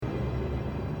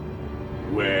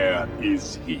Where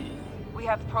is he? We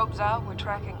have probes out. We're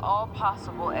tracking all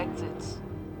possible exits.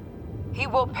 He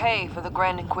will pay for the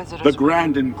Grand Inquisitor's... The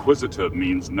Grand Inquisitor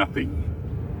means nothing.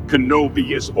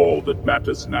 Kenobi is all that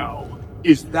matters now.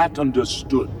 Is that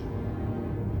understood?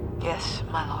 Yes,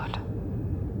 my lord.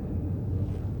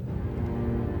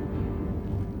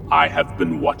 I have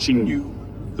been watching you,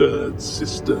 Third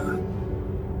Sister.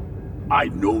 I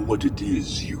know what it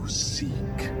is you seek.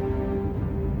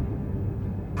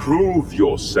 Prove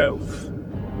yourself,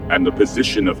 and the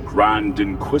position of Grand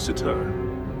Inquisitor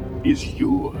is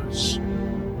yours.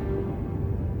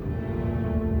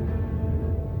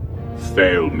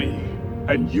 Fail me,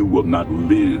 and you will not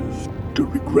live to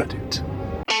regret it.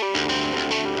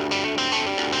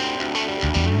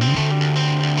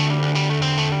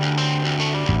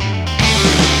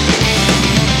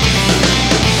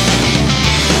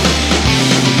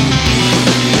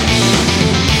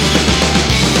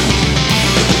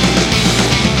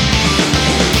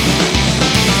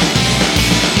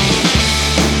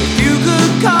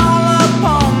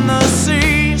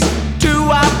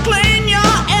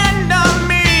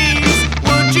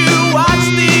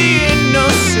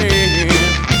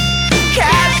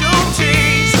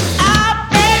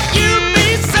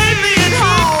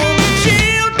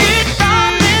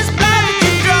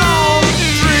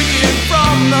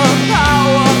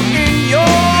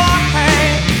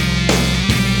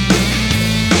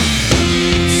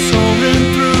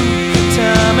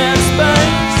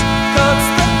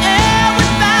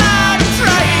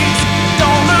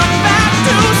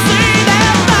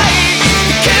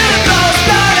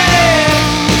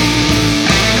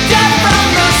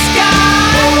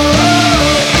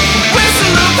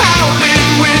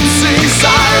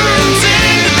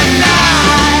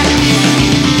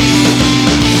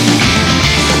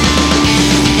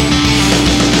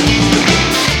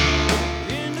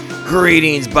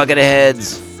 Greetings,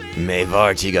 Bucketheads.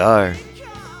 Mavar Tigar.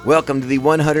 Welcome to the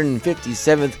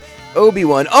 157th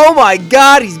Obi-Wan. Oh my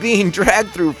god, he's being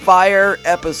dragged through fire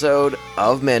episode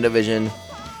of Mandovision.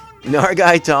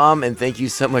 Nargai Tom, and thank you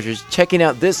so much for checking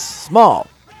out this small,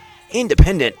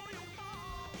 independent,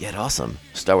 yet awesome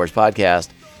Star Wars podcast.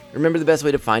 Remember, the best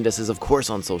way to find us is, of course,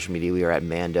 on social media. We are at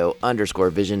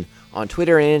Mando_Vision on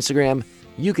Twitter and Instagram.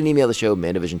 You can email the show,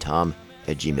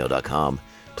 mandovisiontom@gmail.com.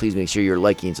 Please make sure you're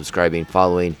liking, subscribing,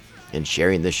 following, and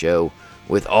sharing the show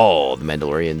with all the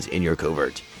Mandalorians in your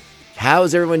covert.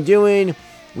 How's everyone doing?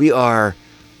 We are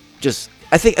just...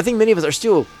 I think many of us are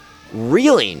still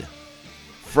reeling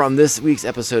from this week's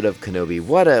episode of Kenobi.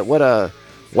 What a...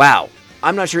 Wow.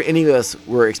 I'm not sure any of us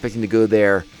were expecting to go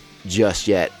there just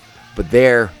yet. But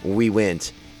there we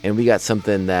went. And we got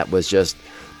something that was just...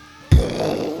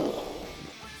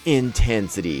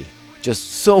 intensity.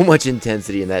 Just so much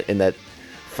intensity in that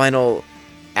final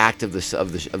act of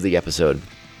the episode.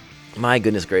 My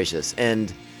goodness gracious.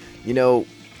 And you know,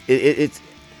 it's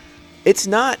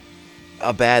not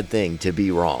a bad thing to be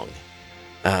wrong.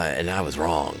 And I was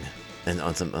wrong and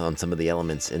on some of the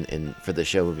elements in for the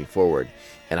show moving forward.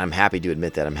 And I'm happy to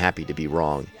admit that. I'm happy to be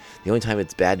wrong. The only time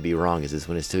it's bad to be wrong is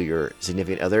when it's to your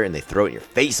significant other and they throw it in your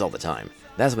face all the time.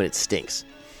 That's when it stinks.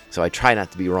 So I try not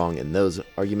to be wrong in those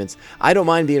arguments. I don't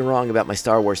mind being wrong about my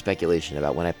Star Wars speculation,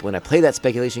 about when I play that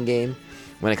speculation game,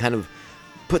 when I kind of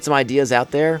put some ideas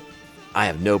out there, I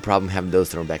have no problem having those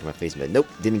thrown back in my face. But nope,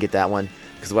 didn't get that one,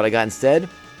 because what I got instead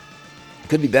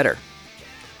could be better.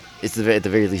 It's at the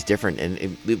very least different, and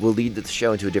it will lead the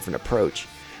show into a different approach.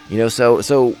 You know, so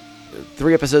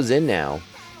 3 episodes in now,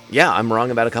 yeah, I'm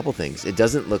wrong about a couple things. It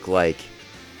doesn't look like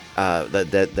that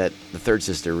the third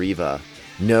sister, Reva,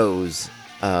 knows...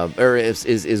 or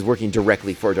is working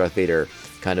directly for Darth Vader,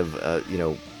 kind of,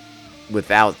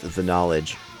 without the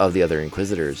knowledge of the other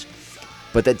Inquisitors.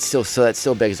 But that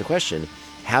still begs the question: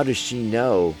 how does she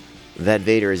know that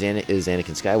Vader is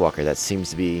Anakin Skywalker? That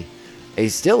seems to be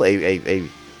still a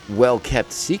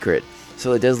well-kept secret.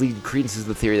 So it does lead credence to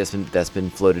the theory that's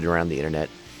been floated around the internet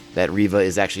that Reva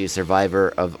is actually a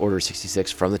survivor of Order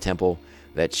 66 from the Temple.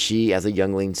 That she, as a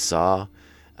youngling, saw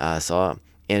Anakin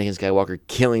Skywalker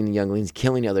killing the younglings,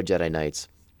 killing other Jedi Knights.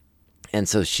 And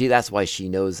so that's why she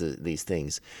knows these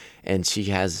things. And she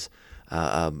has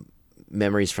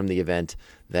memories from the event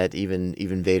that even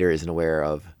Vader isn't aware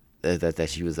of, that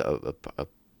she was a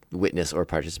witness or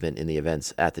participant in the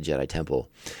events at the Jedi Temple.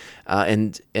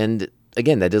 And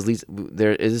again, that does lead,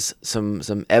 there is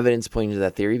some evidence pointing to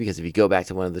that theory, because if you go back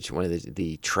to one of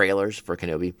the trailers for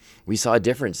Kenobi, we saw a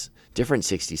different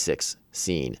 66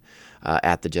 scene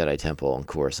at the Jedi Temple in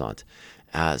Coruscant.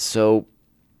 So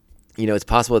it's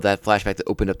possible that flashback that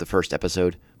opened up the first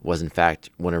episode was in fact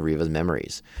one of Riva's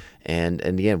memories. And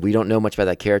again, we don't know much about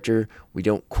that character. We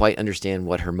don't quite understand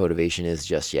what her motivation is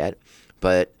just yet.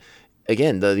 But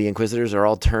again, the Inquisitors are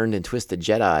all turned and twisted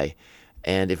Jedi.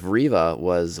 And if Riva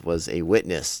was a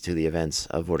witness to the events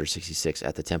of Order 66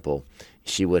 at the temple,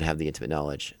 she would have the intimate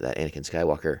knowledge that Anakin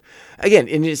Skywalker, again,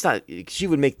 and it's not, she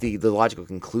would make the logical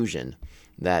conclusion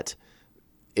that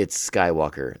it's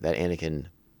Skywalker, that Anakin,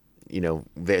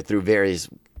 through various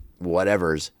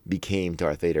whatevers became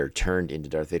Darth Vader, turned into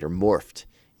Darth Vader, morphed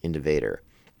into Vader.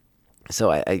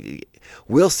 So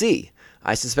we'll see.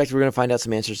 I suspect we're going to find out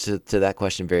some answers to that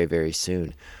question very, very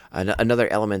soon. Another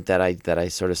element that I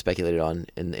sort of speculated on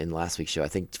in last week's show, I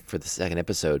think for the second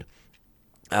episode,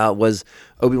 was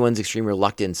Obi-Wan's extreme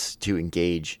reluctance to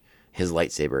engage his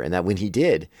lightsaber, and that when he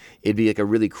did, it'd be like a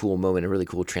really cool moment, a really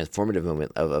cool transformative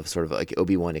moment of sort of like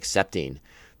Obi-Wan accepting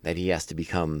that he has to be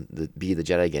the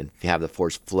Jedi again, have the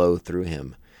Force flow through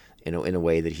him in a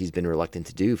way that he's been reluctant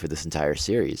to do for this entire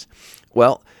series.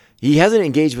 Well, he hasn't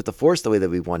engaged with the Force the way that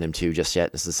we want him to just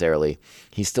yet necessarily.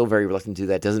 He's still very reluctant to do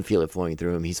that, doesn't feel it flowing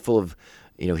through him. He's full of,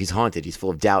 he's haunted. He's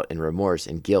full of doubt and remorse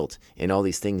and guilt and all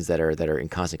these things that are in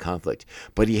constant conflict.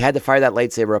 But he had to fire that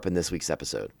lightsaber up in this week's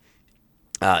episode.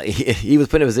 He was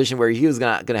put in a position where he was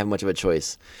not going to have much of a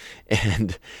choice.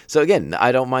 And so again,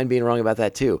 I don't mind being wrong about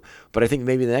that too. But I think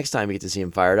maybe the next time we get to see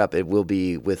him fired up, it will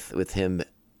be with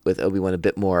Obi-Wan a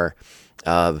bit more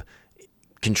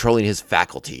controlling his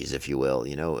faculties, if you will.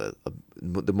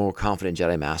 The more confident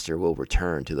Jedi Master will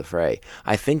return to the fray.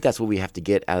 I think that's what we have to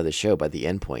get out of the show by the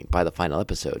end point, by the final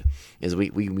episode, is we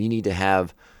need to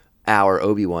have our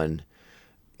Obi-Wan,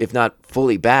 if not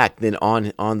fully back, then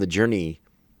on the journey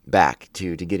back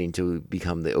to getting to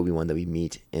become the Obi-Wan that we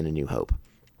meet in A New Hope.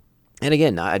 And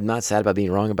again, I'm not sad about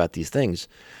being wrong about these things,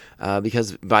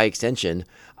 because by extension,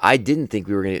 I didn't think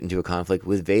we were going to get into a conflict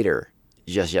with Vader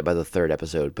just yet by the third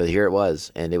episode, but here it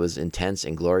was, and it was intense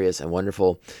and glorious and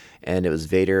wonderful, and it was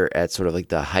Vader at sort of like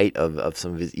the height of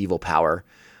some of his evil power.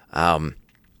 And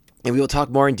we will talk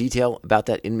more in detail about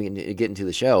that in get into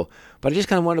the show, but I just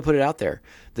kind of wanted to put it out there.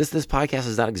 This podcast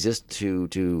does not exist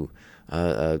to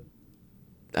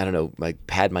I don't know, like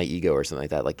pad my ego or something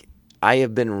like that. Like, I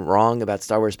have been wrong about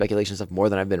Star Wars speculation stuff more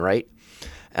than I've been right.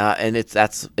 And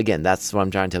that's what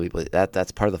I'm trying to tell people.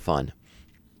 That's part of the fun.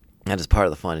 That is part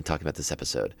of the fun in talking about this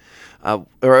episode,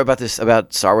 or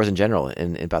about Star Wars in general,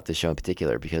 and about this show in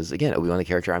particular. Because again, Obi-Wan, the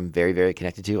character I'm very, very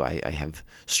connected to. I have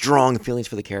strong feelings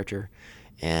for the character,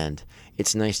 and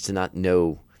it's nice to not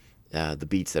know the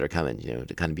beats that are coming.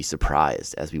 To kind of be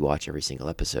surprised as we watch every single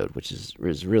episode, which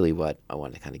is really what I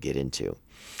want to kind of get into.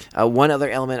 One other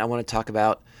element I want to talk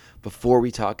about before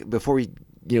we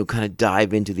kind of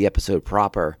dive into the episode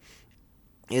proper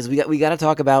is we got to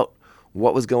talk about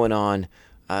what was going on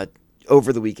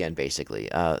over the weekend, basically.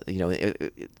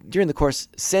 During the course,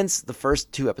 since the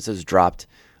first two episodes dropped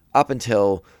up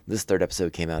until this third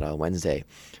episode came out on Wednesday,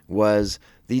 was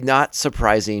the not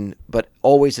surprising but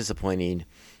always disappointing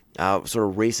sort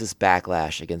of racist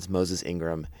backlash against Moses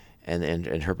Ingram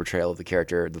and her portrayal of the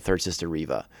character, the third sister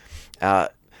Riva.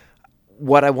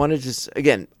 What I wanted to,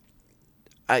 again,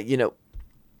 you know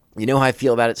how I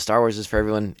feel about it. Star Wars is for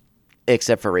everyone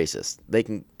except for racists. They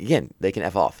can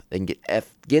F off. They can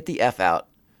get the F out.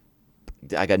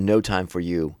 I got no time for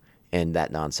you and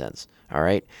that nonsense. All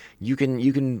right, you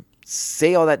can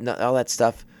say all that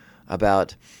stuff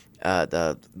about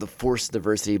the Force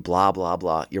diversity, blah blah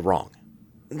blah. You're wrong.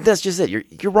 That's just it.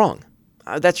 You're wrong.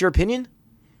 That's your opinion,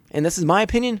 and this is my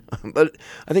opinion. But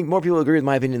I think more people agree with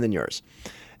my opinion than yours.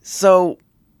 So,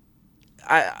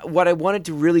 what I wanted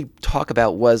to really talk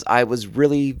about was I was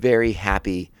really very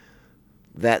happy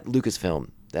that Lucasfilm,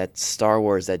 that Star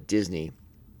Wars, that Disney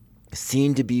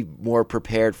seemed to be more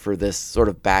prepared for this sort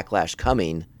of backlash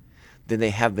coming than they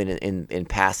have been in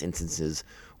past instances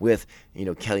with,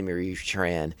 Kelly Marie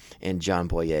Tran and John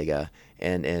Boyega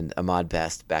and Ahmad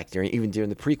Best back during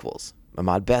the prequels.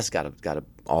 Ahmad Best got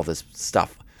all this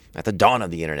stuff at the dawn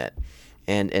of the internet,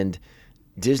 and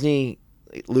Disney,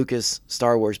 Lucas,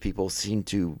 Star Wars people seem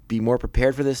to be more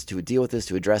prepared for this, to deal with this,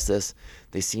 to address this.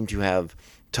 They seem to have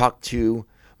talked to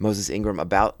Moses Ingram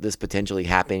about this potentially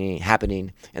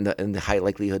happening, and the high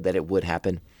likelihood that it would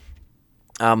happen,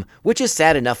 which is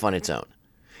sad enough on its own.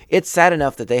 It's sad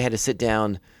enough that they had to sit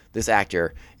down this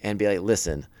actor and be like,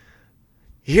 listen,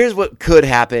 here's what could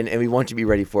happen, and we want you to be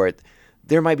ready for it.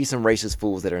 There might be some racist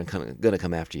fools that are going to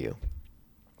come after you.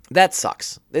 That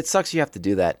sucks. It sucks you have to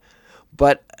do that.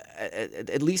 But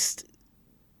at least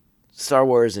Star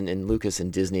Wars and Lucas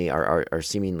and Disney are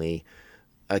seemingly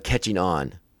catching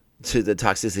on to the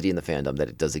toxicity in the fandom that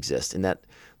it does exist, and that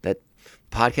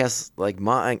podcasts like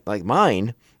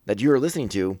mine that you're listening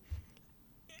to,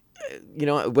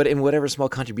 but in whatever small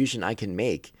contribution I can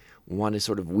make, want to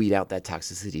sort of weed out that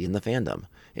toxicity in the fandom.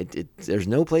 There's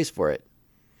no place for it.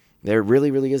 There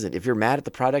really, really isn't. If you're mad at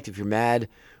the product, if you're mad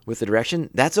with the direction,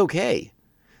 that's okay.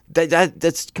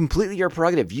 That's completely your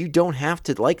prerogative. You don't have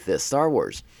to like this Star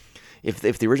Wars. If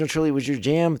the original trilogy was your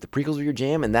jam, if the prequels were your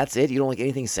jam, and that's it, you don't like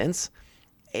anything since,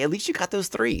 at least you got those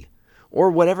 3.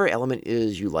 Or whatever element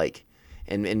is you like.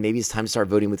 And maybe it's time to start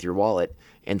voting with your wallet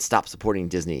and stop supporting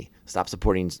Disney. Stop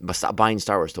buying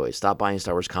Star Wars toys. Stop buying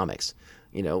Star Wars comics.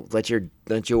 Let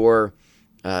your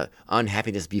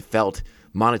unhappiness be felt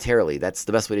monetarily. That's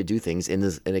the best way to do things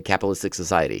in a capitalistic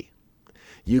society.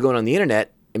 You going on the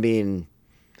internet and being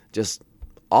just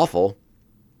awful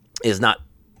is not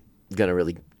going to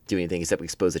really do anything except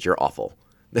expose that you're awful.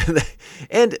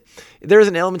 And there's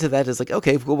an element to that that's like,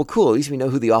 okay, well, cool. At least we know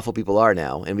who the awful people are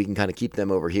now, and we can kind of keep them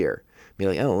over here. Be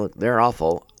like, oh, look, they're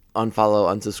awful.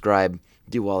 Unfollow, unsubscribe,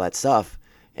 do all that stuff,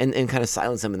 and kind of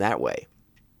silence them in that way.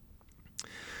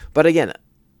 But again,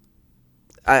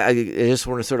 I just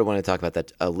want to talk about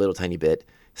that a little tiny bit.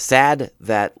 Sad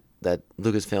that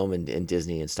Lucasfilm and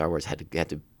Disney and Star Wars had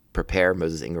to prepare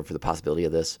Moses Ingram for the possibility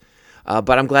of this.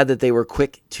 But I'm glad that they were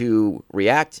quick to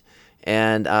react,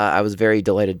 and I was very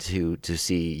delighted to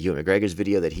see Ewan McGregor's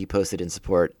video that he posted in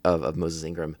support of Moses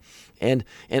Ingram, and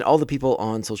all the people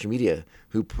on social media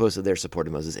who posted their support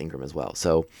of Moses Ingram as well.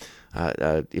 So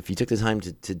if you took the time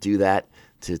to do that,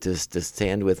 to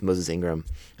stand with Moses Ingram,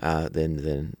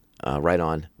 then right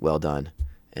on, well done.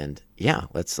 And yeah,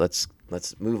 let's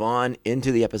move on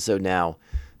into the episode now,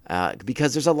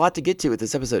 because there's a lot to get to with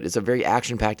this episode. It's a very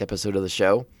action-packed episode of the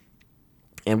show,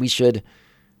 and we should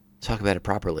talk about it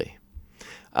properly.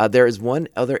 There is one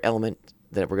other element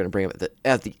that we're going to bring up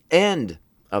at the end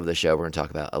of the show. We're going to talk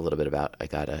about a little bit about. I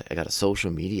got a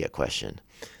social media question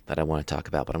that I want to talk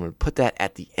about, but I'm going to put that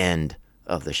at the end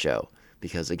of the show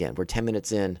because again, we're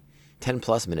 10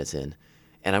 plus minutes in,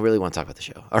 and I really want to talk about the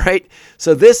show. All right,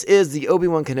 so this is the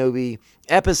Obi-Wan Kenobi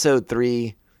episode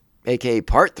 3, aka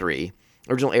part 3.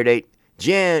 Original air date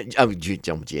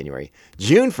January,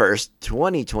 June 1st,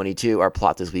 2022. Our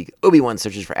plot this week: Obi-Wan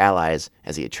searches for allies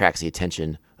as he attracts the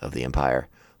attention of the Empire,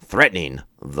 threatening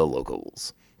the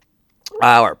locals.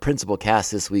 Our principal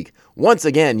cast this week, once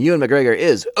again, Ewan McGregor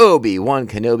is Obi-Wan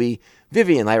Kenobi,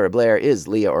 Vivian Lyra Blair is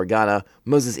Leia Organa,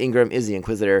 Moses Ingram is the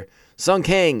Inquisitor, Sung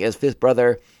Kang as fifth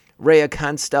brother, Rhea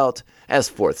Constelt as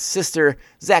fourth sister,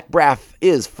 Zach Braff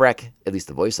is Freck, at least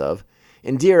the voice of,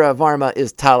 Indira Varma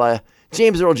is Tala,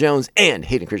 James Earl Jones and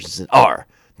Hayden Christensen are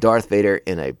Darth Vader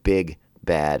in a big,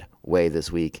 bad way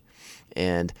this week.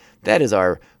 And that is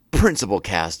our principal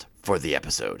cast for the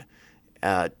episode.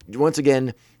 Once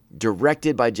again,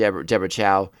 directed by Deborah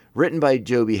Chow, written by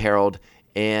Joby Harold,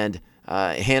 and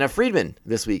Hannah Friedman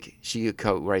this week. She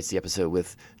co-writes the episode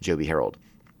with Joby Harold.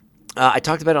 I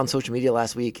talked about it on social media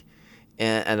last week,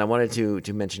 and I wanted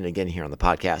to mention it again here on the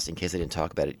podcast in case I didn't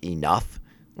talk about it enough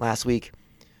last week.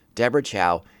 Deborah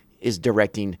Chow is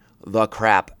directing the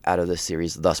crap out of this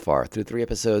series thus far. Through 3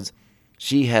 episodes,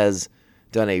 she has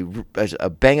done a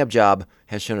bang-up job,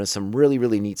 has shown us some really,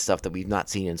 really neat stuff that we've not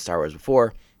seen in Star Wars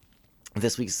before.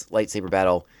 This week's lightsaber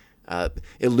battle,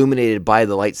 illuminated by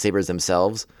the lightsabers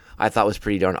themselves, I thought was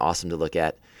pretty darn awesome to look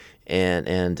at.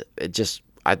 And it just,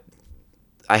 I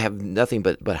have nothing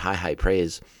but high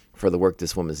praise for the work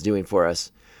this woman's doing for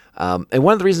us. And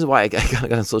one of the reasons why I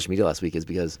got on social media last week is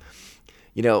because,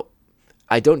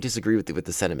 I don't disagree with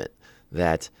the sentiment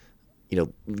that,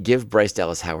 give Bryce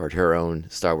Dallas Howard her own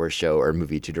Star Wars show or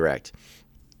movie to direct.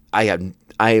 I'm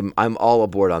all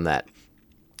aboard on that.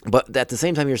 But at the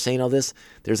same time you're saying all this,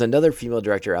 there's another female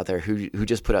director out there who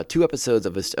just put out 2 episodes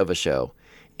of a show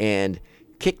and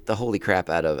kicked the holy crap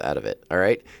out of it. All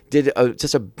right, did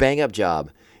just a bang up job,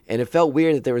 and it felt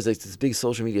weird that there was this big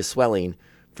social media swelling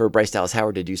for Bryce Dallas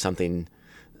Howard to do something.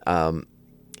 And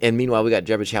meanwhile, we got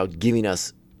Deborah Chow giving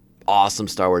us awesome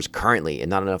Star Wars currently, and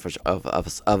not enough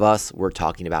of us were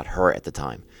talking about her at the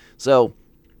time. So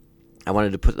I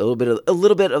wanted to put a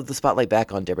little bit of the spotlight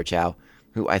back on Deborah Chow,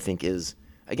 who I think is,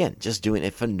 again, just doing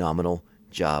a phenomenal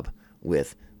job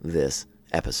with this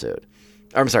episode.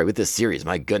 I'm sorry, with this series.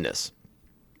 My goodness.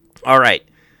 All right,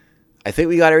 I think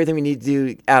we got everything we need to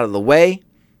do out of the way.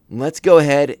 Let's go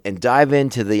ahead and dive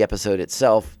into the episode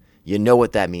itself. You know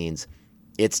what that means.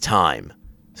 It's time.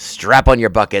 Strap on your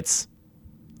buckets.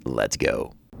 Let's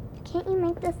go. Can't you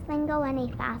make this thing go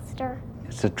any faster?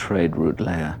 It's a trade route,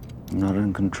 Leia. I'm not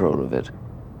in control of it.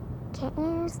 Can't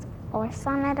you use force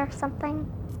on it or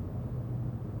something?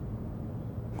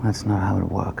 That's not how it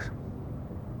works.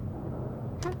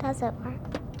 How does it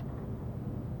work?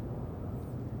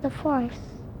 The Force.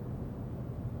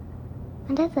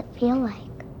 What does it feel like?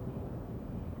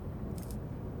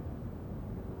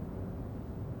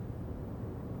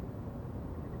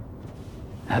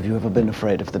 Have you ever been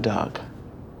afraid of the dark?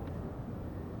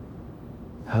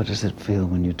 How does it feel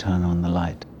when you turn on the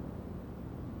light?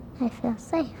 I feel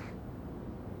safe.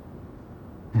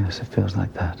 Yes, it feels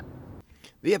like that.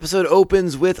 The episode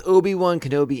opens with Obi-Wan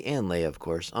Kenobi and Leia, of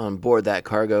course, on board that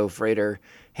cargo freighter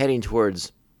heading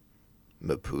towards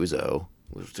Mapuzo,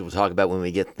 which we'll talk about when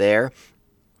we get there.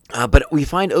 But we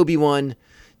find Obi-Wan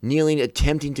kneeling,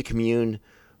 attempting to commune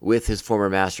with his former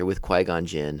master, with Qui-Gon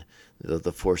Jinn,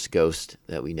 the Force ghost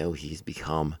that we know he's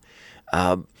become.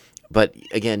 But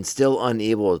again, still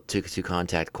unable to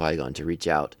contact Qui-Gon, to reach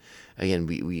out. Again,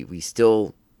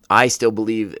 I still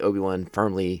believe Obi-Wan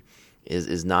firmly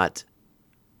is not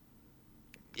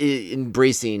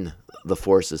embracing the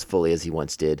Force as fully as he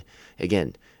once did.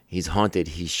 Again, he's haunted,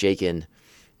 he's shaken,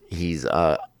 he's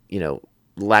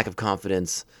lack of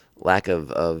confidence, lack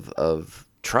of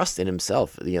trust in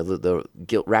himself. The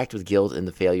guilt, racked with guilt and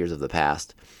the failures of the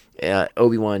past.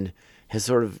 Obi-Wan has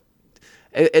sort of,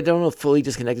 I don't know if fully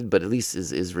disconnected, but at least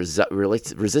is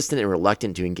resistant and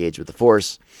reluctant to engage with the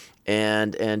Force.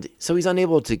 And so he's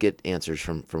unable to get answers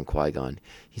from Qui-Gon.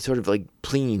 He's sort of like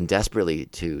pleading desperately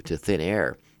to thin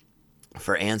air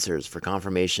for answers, for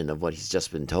confirmation of what he's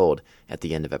just been told at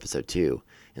the end of episode 2.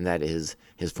 And that is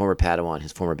his former Padawan,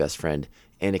 his former best friend,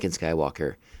 Anakin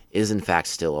Skywalker, is in fact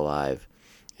still alive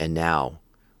and now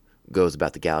goes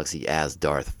about the galaxy as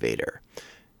Darth Vader.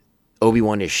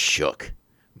 Obi-Wan is shook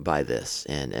by this,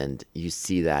 and you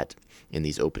see that in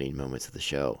these opening moments of the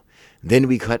show. Then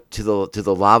we cut to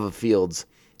the lava fields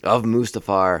of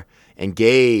Mustafar and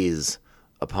gaze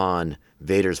upon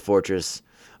Vader's fortress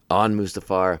on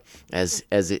Mustafar as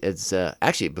it's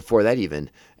actually before that, even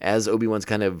as Obi-Wan's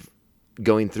kind of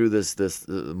going through this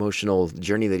emotional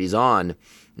journey that he's on,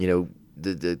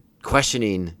 the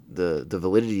questioning the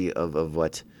validity of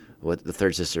what the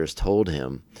third sister has told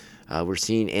him. We're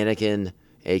seeing Anakin,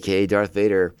 aka Darth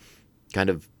Vader, kind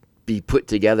of be put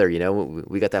together.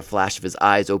 We got that flash of his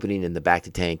eyes opening in the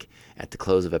bacta tank at the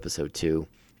close of episode 2,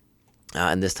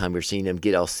 and this time we're seeing him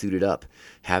get all suited up,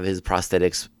 have his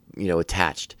prosthetics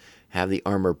attached, have the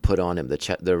armor put on him,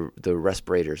 the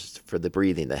respirators for the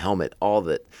breathing, the helmet, all of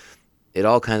it. It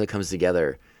all kind of comes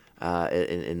together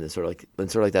in the sort of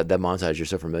like that montage you're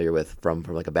so familiar with from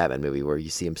like a Batman movie where you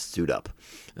see him suit up.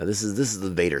 Now this is the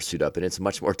Vader suit up, and it's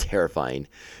much more terrifying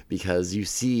because you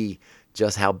see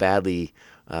just how badly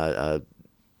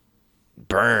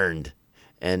burned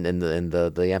and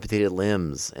the amputated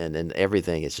limbs and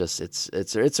everything. It's just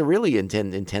it's a really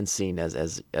intense scene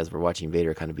as we're watching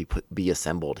Vader kind of be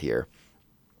assembled here.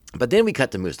 But then we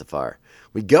cut to Mustafar.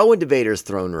 We go into Vader's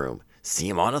throne room, see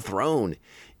him on a throne,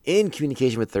 in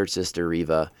communication with Third Sister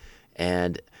Reva,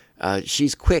 and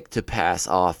she's quick to pass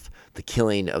off the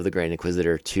killing of the Grand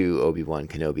Inquisitor to Obi-Wan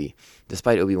Kenobi,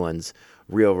 despite Obi-Wan's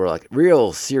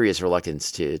real serious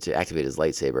reluctance to activate his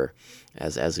lightsaber,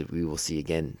 as we will see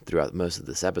again throughout most of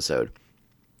this episode.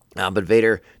 But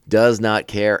Vader does not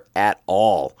care at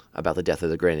all about the death of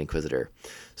the Grand Inquisitor.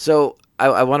 So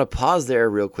I want to pause there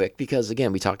real quick because,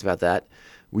 again, we talked about that.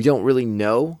 We don't really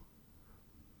know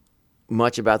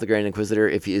much about the Grand Inquisitor.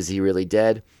 Is he really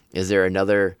dead? Is there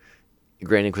another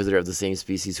Grand Inquisitor of the same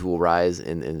species who will rise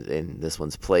in this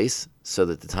one's place so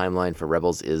that the timeline for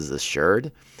Rebels is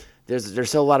assured? There's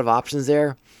still a lot of options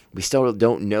there. We still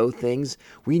don't know things.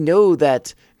 We know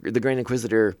that the Grand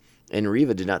Inquisitor and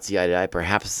Reva did not see eye to eye.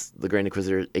 Perhaps the Grand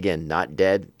Inquisitor, again, not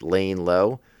dead, laying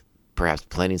low, perhaps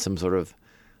planning some sort of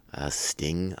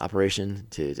sting operation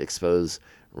to expose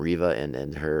Reva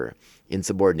and her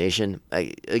insubordination.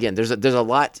 Again, there's a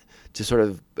lot to sort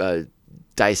of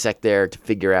dissect there, to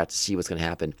figure out, to see what's going to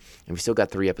happen. And we still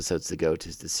got 3 episodes to go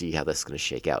to see how this is going to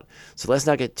shake out. So let's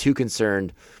not get too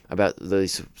concerned about the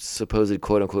supposed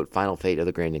quote-unquote final fate of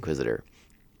the Grand Inquisitor.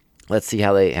 Let's see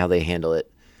how they handle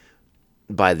it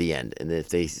by the end. And if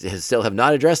they still have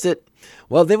not addressed it,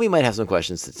 well, then we might have some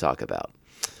questions to talk about.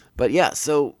 But yeah,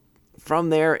 so from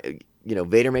there,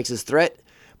 Vader makes his threat.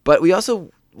 But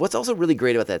what's also really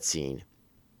great about that scene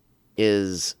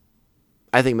is,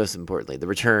 I think most importantly, the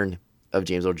return of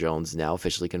James Earl Jones, now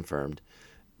officially confirmed.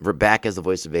 We're back as the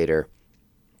voice of Vader.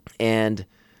 And,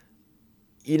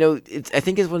 I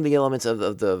think it's one of the elements of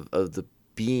the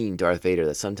being Darth Vader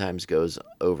that sometimes goes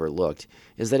overlooked,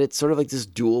 is that it's sort of like this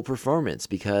dual performance,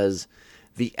 because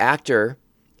the actor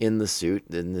in the suit,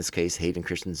 in this case Hayden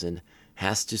Christensen,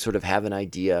 has to sort of have an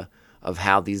idea of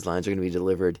how these lines are going to be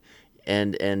delivered.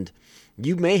 And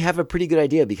you may have a pretty good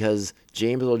idea because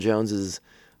James Earl Jones's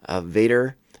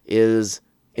Vader is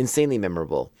insanely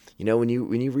memorable. You know, when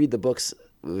you read the books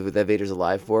that Vader's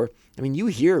alive for, I mean, you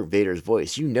hear Vader's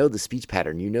voice, you know the speech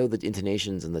pattern, you know the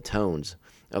intonations and the tones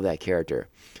of that character.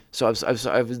 So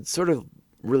I would sort of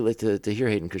really like to hear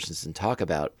Hayden Christensen talk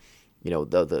about, you know,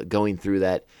 the going through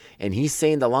that, and he's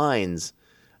saying the lines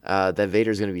that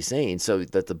Vader's going to be saying, so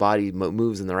that the body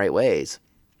moves in the right ways.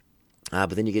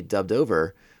 But then you get dubbed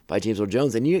over by James Earl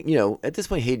Jones, and you know at this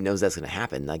point Hayden knows that's going to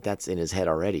happen, like that's in his head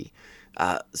already.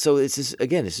 So it's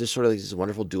just sort of like this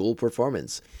wonderful dual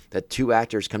performance that two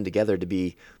actors come together to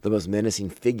be the most menacing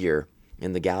figure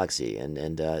in the galaxy, and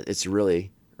it's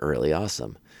really really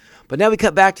awesome. But now we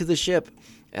cut back to the ship.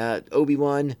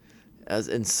 Obi-Wan, as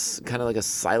in kind of like a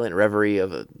silent reverie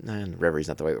of reverie's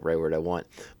not the right word I want,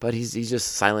 but he's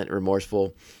just silent,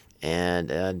 remorseful,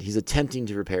 and he's attempting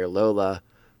to prepare Lola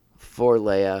for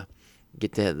Leia,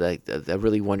 get to a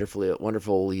really wonderfully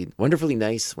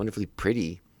nice, wonderfully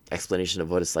pretty explanation of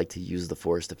what it's like to use the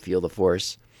Force, to feel the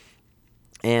Force.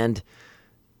 And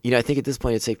you know, I think at this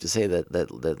point it's safe to say that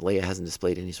Leia hasn't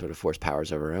displayed any sort of Force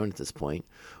powers of her own at this point,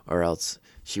 or else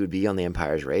she would be on the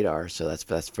Empire's radar. So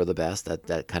that's for the best.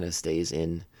 That kind of stays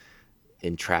in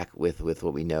track with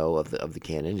what we know of the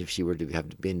canon. If she were to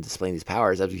have been displaying these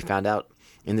powers, as we found out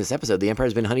in this episode, the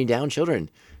Empire's been hunting down children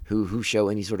who show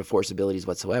any sort of Force abilities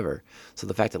whatsoever. So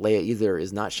the fact that Leia either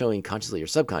is not showing consciously or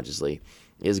subconsciously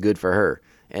is good for her,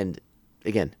 and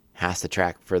again has to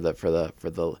track for the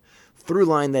through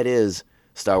line that is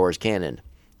Star Wars canon.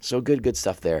 So good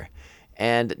stuff there.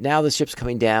 And now the ship's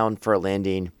coming down for a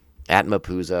landing at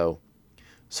Mapuzo.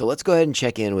 So let's go ahead and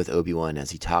check in with Obi-Wan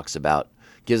as he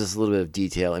gives us a little bit of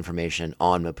detail information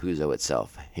on Mapuzo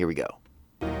itself. Here we go.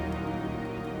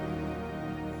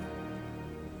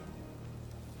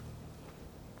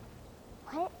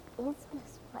 What is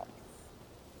this place?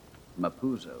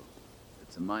 Mapuzo.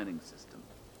 It's a mining system.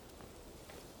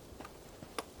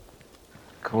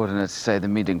 Coordinates say the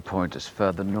meeting point is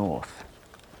further north.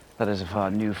 That is, if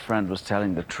our new friend was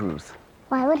telling the truth.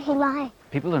 Why would he lie?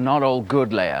 People are not all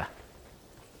good, Leia.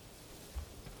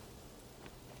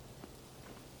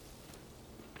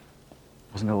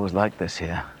 Wasn't always like this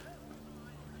here.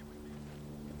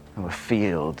 There were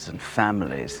fields and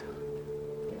families.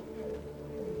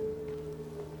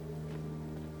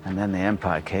 And then the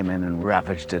Empire came in and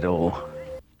ravaged it all.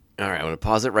 All right, I want to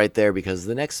pause it right there because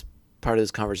the next part of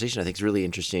this conversation I think is really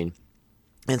interesting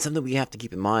and something we have to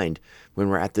keep in mind when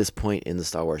we're at this point in the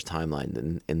Star Wars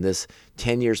timeline, in this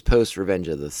 10 years post Revenge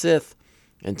of the Sith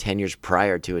and 10 years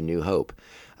prior to A New Hope.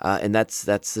 And that's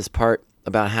this part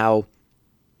about how,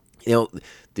 you know,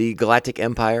 the Galactic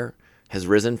Empire has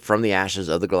risen from the ashes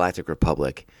of the Galactic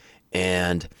Republic.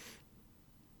 And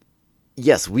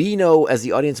yes, we know, as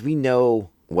the audience, we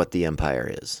know what the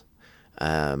Empire is.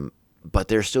 But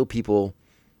there's still people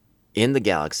in the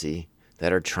galaxy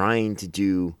that are trying to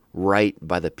do right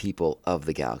by the people of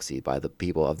the galaxy, by the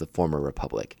people of the former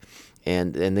Republic.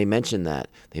 And they mention that.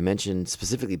 They mention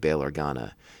specifically Bail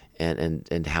Organa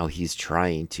and how he's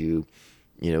trying to,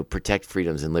 you know, protect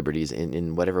freedoms and liberties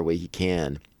in whatever way he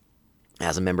can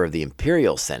as a member of the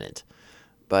Imperial Senate.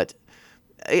 But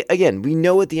again, we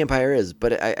know what the Empire is,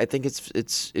 but I think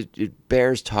it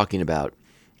bears talking about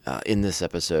in this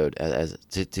episode as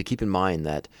to keep in mind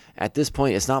that at this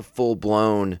point it's not full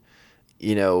blown,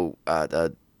 you know,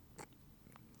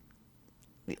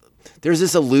 there's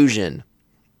this illusion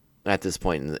at this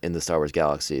point in the Star Wars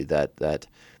galaxy that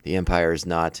the Empire is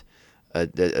not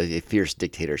a fierce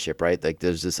dictatorship, right? Like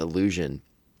there's this illusion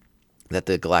that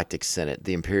the Galactic Senate,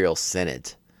 the Imperial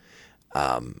Senate,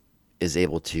 is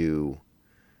able to,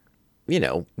 you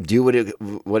know, do what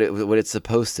it's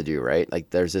supposed to do, right?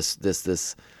 Like there's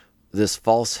this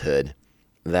falsehood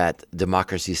that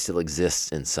democracy still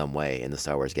exists in some way in the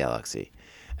Star Wars galaxy.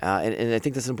 And I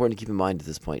think that's important to keep in mind at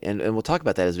this point. And we'll talk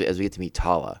about that as we get to meet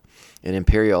Tala, an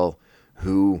Imperial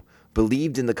who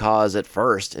believed in the cause at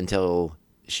first until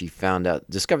she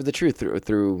discovered the truth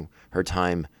through her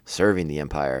time serving the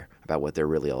Empire about what they're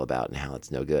really all about and how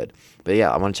it's no good. But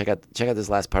yeah, I want to check out this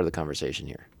last part of the conversation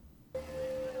here.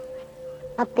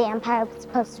 But the Empire was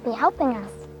supposed to be helping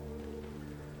us.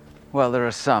 Well, there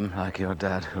are some, like your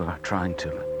dad, who are trying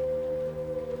to.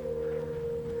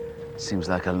 Seems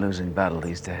like a losing battle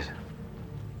these days.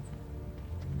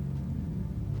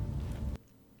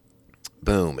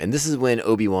 Boom. And this is when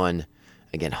Obi-Wan,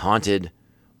 again, haunted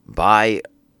by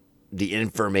the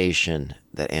information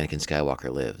that Anakin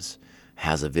Skywalker lives,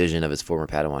 has a vision of his former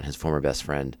Padawan, his former best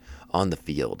friend, on the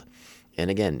field. And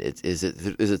again, is it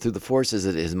through the Force? Is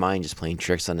it his mind just playing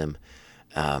tricks on him?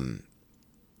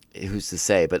 Who's to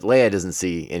say? But Leia doesn't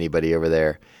see anybody over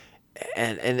there.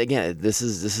 And again, this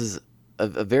is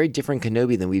a very different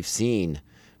Kenobi than we've seen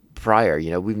prior.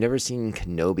 We've never seen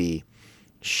Kenobi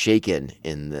shaken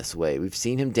in this way. We've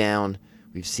seen him down.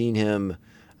 We've seen him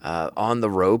on the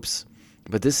ropes.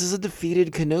 But this is a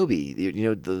defeated Kenobi.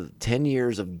 The 10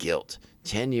 years of guilt,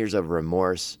 10 years of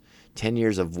remorse, 10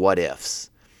 years of what ifs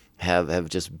have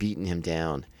just beaten him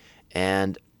down.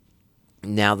 And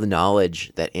now the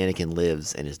knowledge that Anakin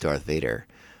lives and is Darth Vader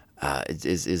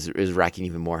is racking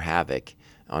even more havoc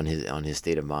on his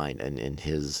state of mind and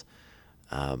his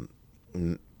we'll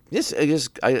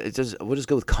just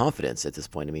go with confidence at this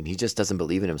point. I mean, he just doesn't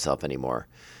believe in himself anymore,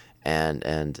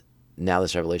 and now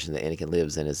this revelation that Anakin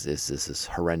lives and is this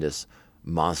horrendous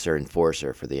monster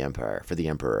enforcer for the Emperor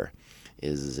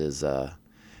is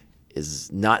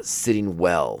not sitting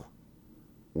well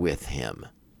with him.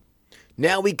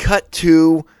 Now we cut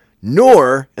to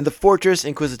Nor and the Fortress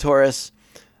Inquisitoris,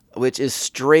 which is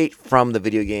straight from the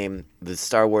video game, the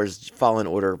Star Wars Fallen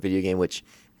Order video game, which,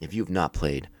 if you've not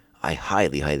played, I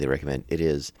highly, highly recommend. It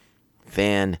is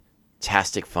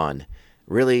fantastic fun,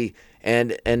 really,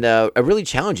 and a really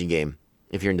challenging game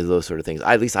if you're into those sort of things.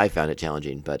 At least I found it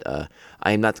challenging, but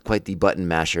I am not quite the button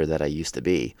masher that I used to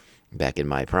be back in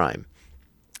my prime.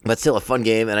 But still a fun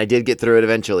game, and I did get through it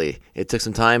eventually. It took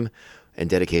some time and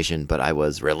dedication, but I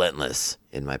was relentless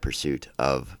in my pursuit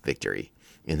of victory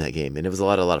in that game, and it was a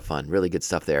lot of fun. Really good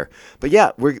stuff there. But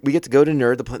yeah, we get to go to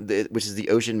Nerd, which is the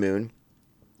ocean moon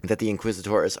that the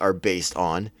Inquisitors are based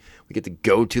on. We get to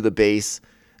go to the base.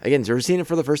 Again, so we're seeing it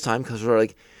for the first time because we're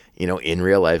like, in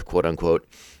real life, quote unquote,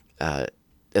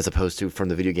 as opposed to from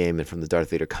the video game and from the Darth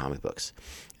Vader comic books.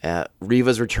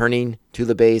 Reva's returning to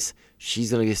the base.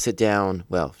 She's going to sit down.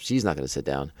 Well, she's not going to sit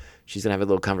down. She's going to have a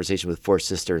little conversation with Fourth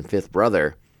Sister and Fifth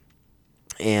Brother.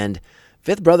 And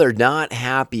Fifth Brother not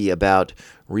happy about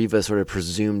Reva's sort of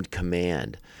presumed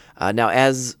command. Now,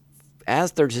 as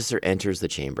Third Sister enters the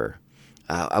chamber,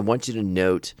 I want you to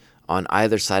note on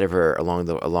either side of her, along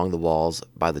the walls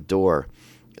by the door,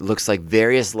 it looks like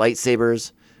various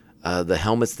lightsabers, the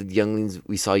helmets that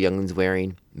we saw younglings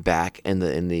wearing back in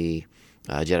the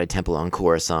Jedi Temple on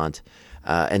Coruscant,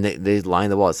 and they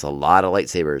line the wall. It's a lot of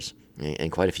lightsabers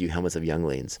and quite a few helmets of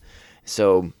younglings.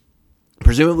 So,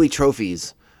 presumably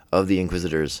trophies of the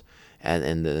Inquisitors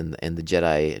and the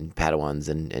Jedi and Padawans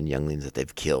and younglings that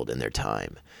they've killed in their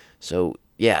time. So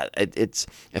yeah, it's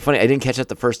funny. I didn't catch that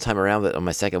the first time around, but on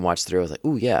my second watch through, I was like,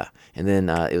 "Ooh, yeah!" And then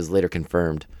it was later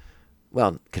confirmed.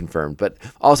 Well, confirmed, but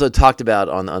also talked about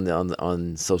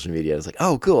on social media. I was like,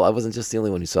 "Oh, cool! I wasn't just the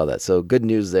only one who saw that." So good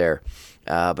news there.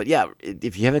 But yeah,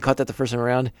 if you haven't caught that the first time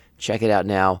around, check it out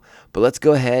now. But let's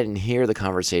go ahead and hear the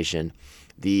conversation,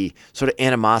 the sort of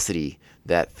animosity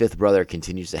that Fifth Brother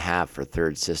continues to have for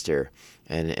Third Sister,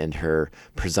 and her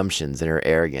presumptions and her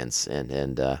arrogance,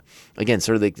 and again,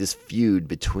 sort of like this feud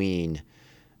between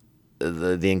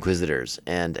the Inquisitors,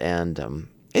 and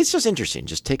it's just interesting.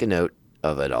 Just take a note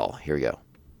of it all. Here we go.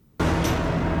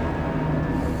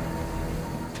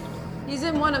 He's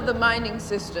in one of the mining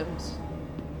systems.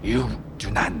 You do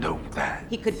not know that.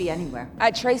 He could be anywhere. I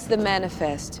traced the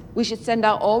manifest. We should send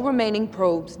out all remaining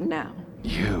probes now.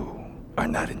 You are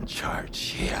not in charge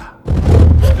here.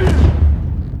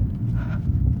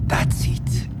 That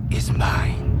seat is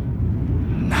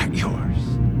mine, not yours.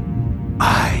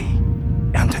 I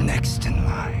am the next in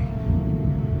line.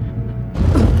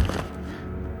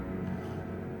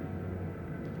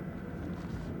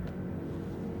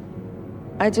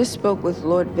 I just spoke with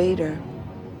Lord Vader.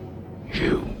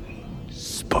 You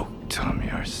spoke to him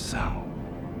yourself.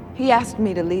 He asked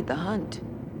me to lead the hunt.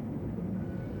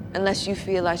 Unless you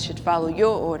feel I should follow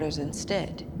your orders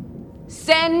instead.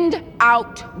 Send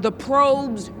out the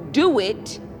probes. Do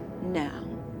it now.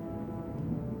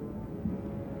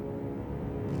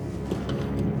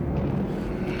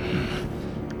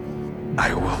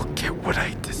 I will get what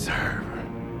I deserve,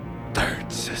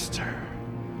 Third Sister.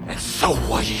 And so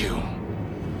will you.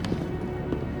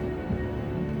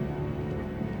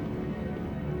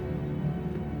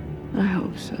 I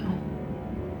hope so.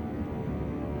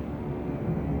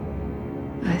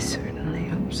 I certainly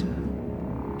hope so.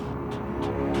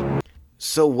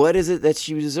 So what is it that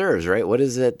she deserves, right? What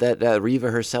is it that Reva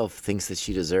herself thinks that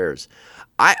she deserves?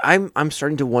 I'm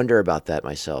starting to wonder about that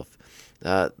myself.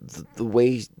 The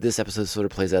way this episode sort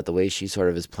of plays out, the way she sort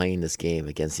of is playing this game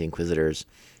against the Inquisitors,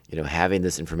 having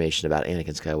this information about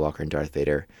Anakin Skywalker and Darth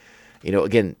Vader,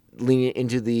 again, leaning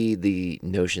into the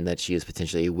notion that she is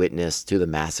potentially a witness to the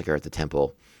massacre at the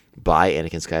temple by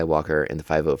Anakin Skywalker and the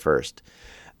 501st.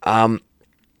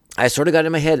 I sort of got it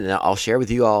in my head, and I'll share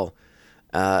with you all.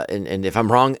 And if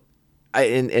I'm wrong,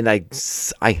 I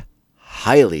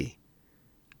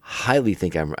highly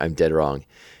think I'm dead wrong.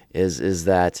 Is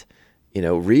that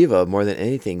Reva more than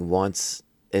anything wants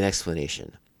an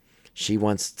explanation. She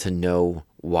wants to know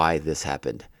why this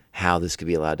happened, how this could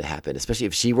be allowed to happen. Especially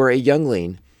if she were a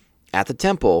youngling at the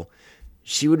temple,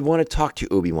 she would want to talk to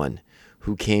Obi-Wan,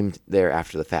 who came there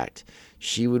after the fact.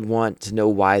 She would want to know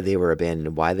why they were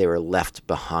abandoned, why they were left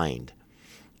behind.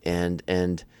 And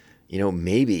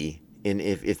maybe,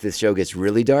 if this show gets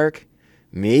really dark,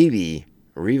 maybe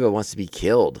Reva wants to be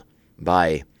killed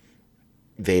by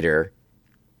Vader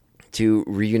to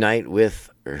reunite with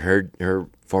her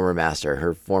former master,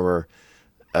 her former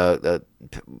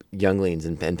younglings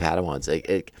and Padawans.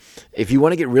 If you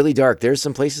want to get really dark, there's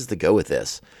some places to go with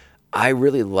this. I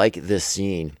really like this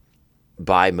scene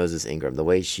by Moses Ingram, the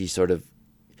way she sort of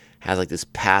has like this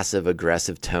passive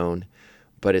aggressive tone,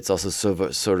 but it's also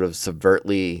sort of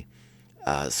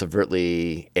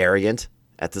overtly arrogant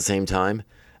at the same time.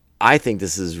 I think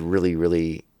this is really,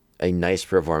 really a nice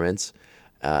performance,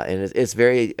 and it's a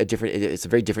very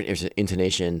different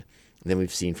intonation than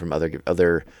we've seen from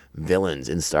other villains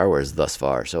in Star Wars thus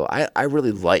far. So I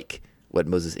really like what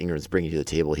Moses Ingram is bringing to the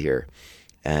table here,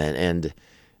 and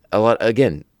a lot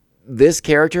again. This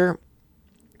character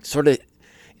is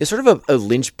sort of a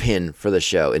linchpin for the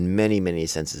show in many, many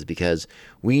senses, because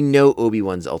we know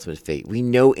Obi-Wan's ultimate fate. We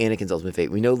know Anakin's ultimate fate.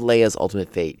 We know Leia's ultimate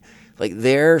fate. Like,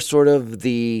 they're sort of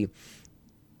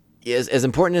as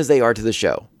important as they are to the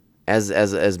show,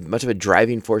 as much of a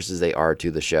driving force as they are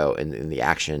to the show and the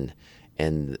action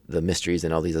and the mysteries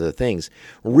and all these other things.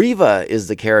 Reva is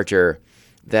the character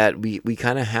that we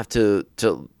kind of have to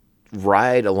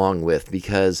ride along with,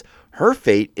 because her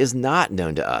fate is not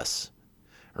known to us.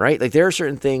 Right? Like, there are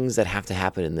certain things that have to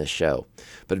happen in this show.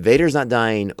 But Vader's not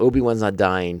dying, Obi-Wan's not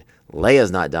dying, Leia's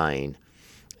not dying.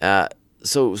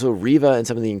 So Reva and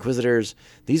some of the Inquisitors,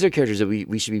 these are characters that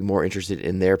we should be more interested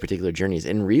in their particular journeys.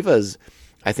 And Reva's,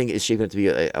 I think, is shaping up to be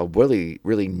a really,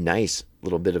 really nice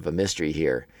little bit of a mystery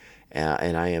here.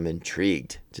 And I am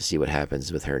intrigued to see what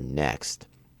happens with her next.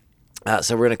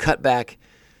 So we're going to cut back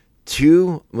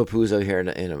to Mapuzo here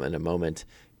in a moment,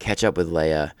 catch up with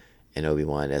Leia and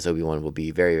Obi-Wan, as Obi-Wan will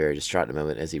be very, very distraught in a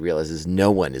moment as he realizes no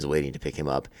one is waiting to pick him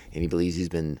up, and he believes he's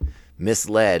been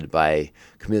misled by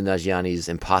Kumail Nanjiani's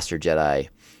imposter Jedi,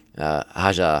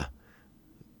 Haja.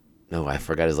 No, I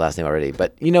forgot his last name already,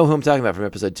 but you know who I'm talking about from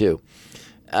episode 2.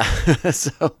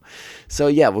 So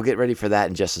yeah, we'll get ready for that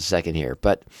in just a second here.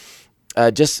 But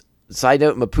just side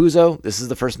note, Mapuzo, this is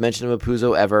the first mention of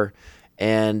Mapuzo ever,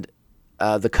 and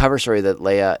the cover story that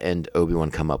Leia and Obi-Wan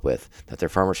come up with, that they're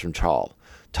farmers from Tal.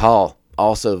 Tal,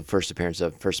 also first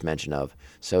mention of,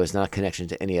 so it's not a connection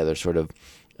to any other sort of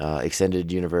extended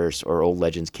universe or old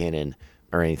Legends canon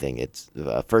or anything. It's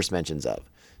first mentions of.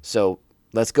 So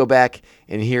let's go back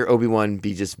and hear Obi-Wan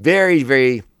be just very,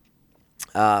 very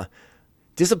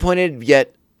disappointed,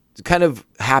 yet kind of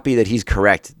happy that he's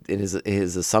correct in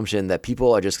his assumption that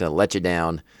people are just going to let you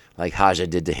down like Haja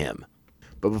did to him.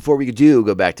 But before we do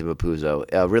go back to Mapuzo,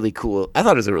 really cool. I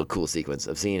thought it was a real cool sequence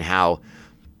of seeing how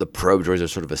the probe droids are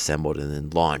sort of assembled and then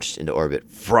launched into orbit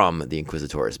from the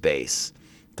Inquisitor's base.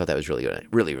 Thought that was really good.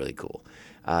 Really, really cool.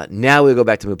 Now we'll go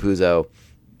back to Mapuzo.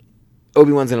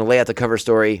 Obi-Wan's going to lay out the cover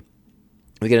story.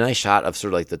 We get a nice shot of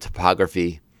sort of like the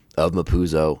topography of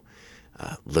Mapuzo.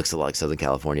 Looks a lot like Southern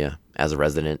California. As a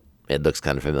resident, it looks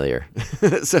kind of familiar.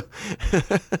 So,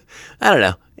 I don't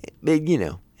know. You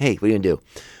know, hey, what are you going to do?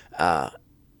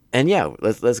 And yeah,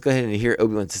 let's go ahead and hear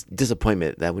Obi-Wan's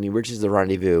disappointment that when he reaches the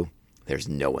rendezvous, there's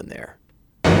no one there.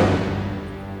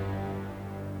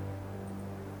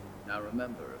 Now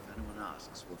remember, if anyone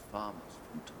asks, we're farmers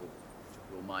from Tal.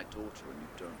 You're my daughter and you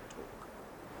don't talk.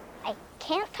 I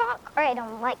can't talk, or I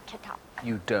don't like to talk.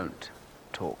 You don't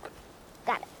talk.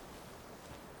 Got it.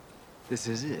 This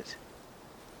is it.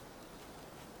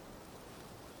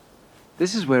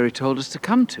 This is where he told us to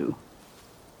come to.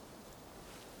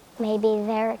 Maybe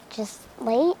they're just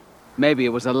late? Maybe it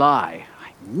was a lie.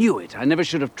 I knew it. I never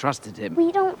should have trusted him.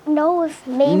 We don't know if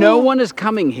maybe... No one is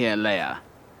coming here, Leia.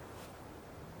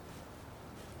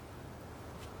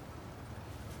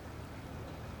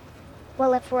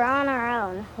 Well, if we're on our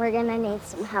own, we're gonna need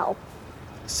some help.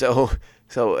 So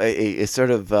it's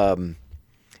sort of a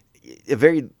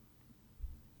very,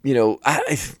 you know,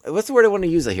 what's the word I want to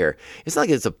use here? It's not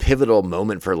like it's a pivotal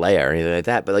moment for Leia or anything like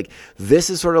that, but like this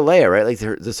is sort of Leia, right? Like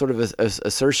the sort of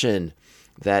assertion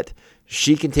that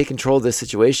she can take control of this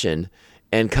situation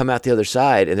and come out the other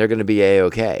side, and they're going to be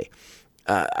A-okay.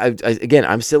 Again,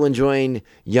 I'm still enjoying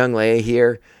young Leia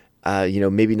here.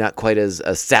 Maybe not quite as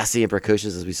sassy and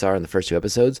precocious as we saw in the first 2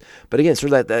 episodes, but again,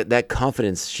 sort of that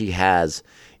confidence she has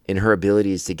in her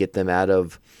abilities to get them out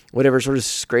of whatever sort of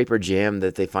scrape or jam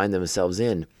that they find themselves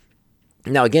in.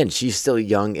 Now, again, she's still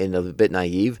young and a bit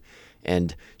naive,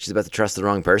 and she's about to trust the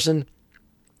wrong person.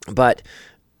 But,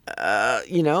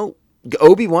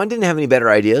 Obi-Wan didn't have any better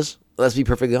ideas. Let's be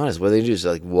perfectly honest. What they do is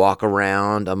like walk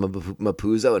around on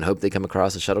Mapuzo and hope they come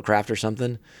across a shuttlecraft or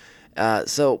something.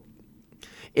 So,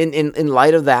 in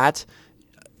light of that,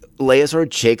 Leia sort of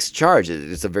takes charge.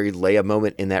 It's a very Leia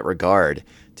moment in that regard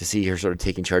to see her sort of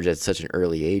taking charge at such an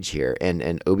early age here,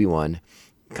 and Obi-Wan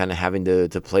kind of having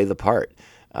to play the part.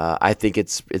 I think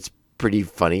it's pretty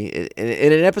funny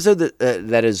in an episode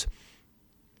that is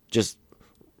just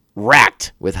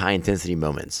racked with high intensity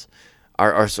moments.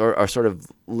 Our sort of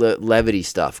levity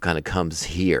stuff kind of comes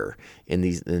here in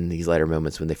these later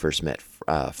moments when they first met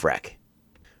Freck.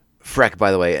 Freck,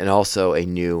 by the way, and also a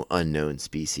new unknown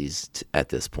species at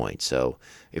this point. So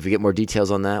if we get more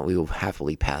details on that, we will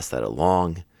happily pass that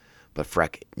along. But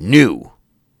Freck, new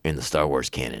in the Star Wars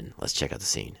canon. Let's check out the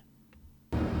scene.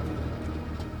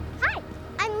 Hi,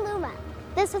 I'm Luma.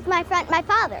 This is my friend, my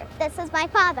father. This is my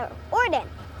father, Orden.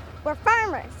 We're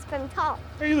farmers from Tall.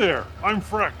 Hey there, I'm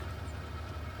Freck.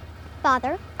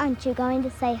 Father, aren't you going to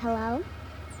say hello?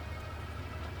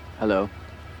 Hello.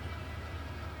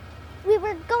 We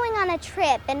were going on a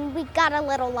trip and we got a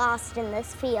little lost in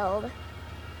this field.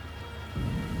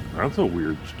 That's a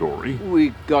weird story. We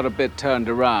got a bit turned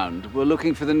around. We're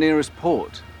looking for the nearest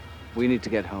port. We need to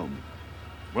get home.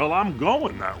 Well, I'm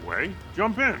going that way.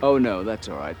 Jump in. Oh, no, that's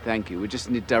all right. Thank you. We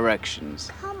just need directions.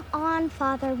 Come on,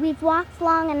 Father. We've walked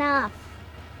long enough.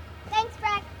 Thanks,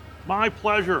 Freck. My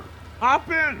pleasure. Hop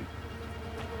in.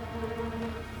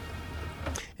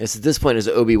 It's at this point as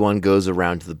Obi-Wan goes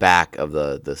around to the back of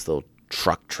this little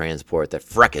truck transport that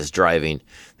Freck is driving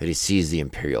that he sees the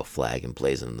Imperial flag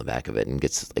emblazoned on the back of it and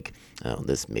gets like, oh,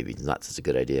 this maybe is not such a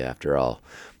good idea after all.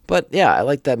 But yeah, I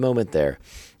like that moment there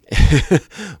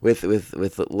with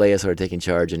Leia sort of taking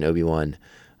charge and Obi-Wan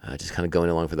just kind of going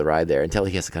along for the ride there until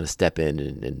he has to kind of step in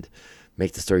and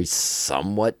make the story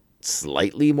somewhat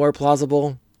slightly more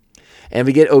plausible. And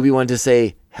we get Obi-Wan to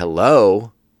say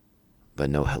hello, but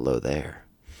no hello there.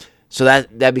 So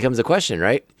that becomes a question,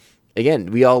 right?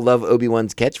 Again, we all love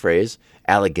Obi-Wan's catchphrase.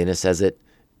 Alec Guinness says it.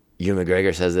 Ewan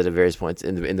McGregor says it at various points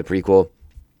in the prequel.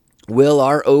 Will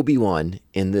our Obi-Wan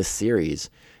in this series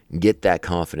get that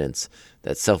confidence,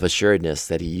 that self-assuredness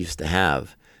that he used to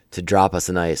have to drop us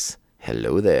a nice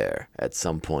hello there at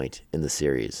some point in the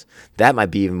series? That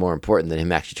might be even more important than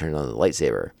him actually turning on the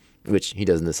lightsaber, which he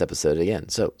does in this episode again.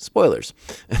 So, spoilers.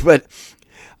 But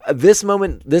this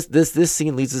moment, this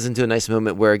scene leads us into a nice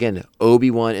moment where, again,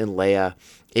 Obi-Wan and Leia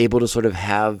able to sort of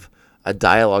have a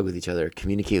dialogue with each other,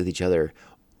 communicate with each other,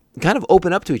 kind of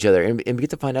open up to each other, and we get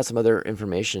to find out some other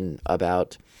information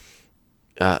about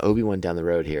Obi-Wan down the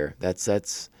road here. That's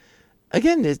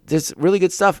again, there's really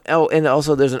good stuff. Oh, and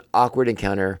also there's an awkward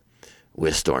encounter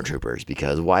with stormtroopers,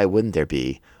 because why wouldn't there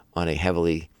be on a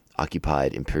heavily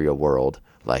occupied Imperial world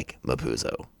like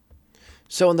Mapuzo?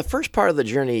 So in the first part of the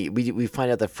journey, we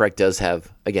find out that Freck does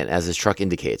have, again, as his truck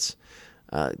indicates,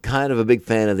 kind of a big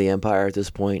fan of the Empire at this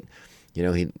point. You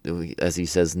know, he, as he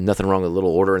says, nothing wrong with a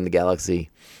little order in the galaxy.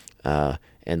 And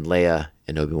Leia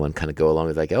and Obi-Wan kind of go along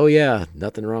with like, oh yeah,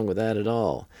 nothing wrong with that at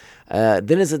all.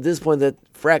 Then it's at this point that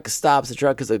Freck stops the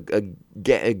truck because a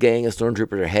gang of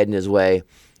stormtroopers are heading his way.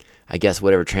 I guess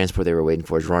whatever transport they were waiting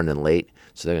for is running late,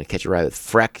 so they're going to catch a ride with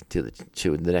Freck to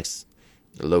the next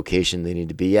location they need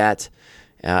to be at.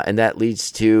 And that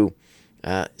leads to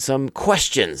some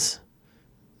questions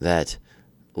that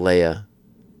Leia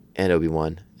and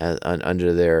Obi-Wan,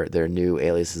 under their new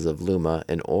aliases of Luma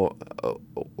and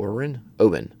Oren,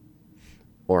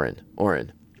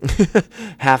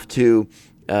 have to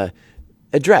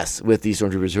address with these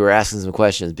stormtroopers who are asking some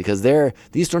questions, because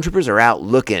these stormtroopers are out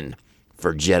looking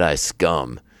for Jedi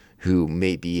scum who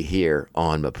may be here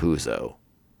on Mapuzo.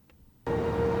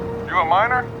 You a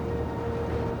miner?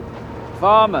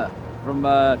 Farmer from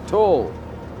Tall.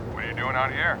 What are you doing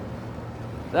out here?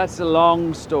 That's a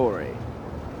long story.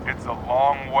 It's a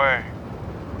long way.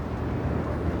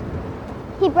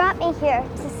 He brought me here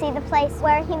to see the place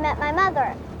where he met my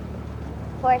mother.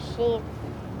 Poor sheep.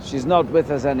 She's not with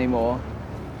us anymore.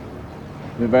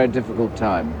 It's been a very difficult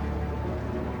time.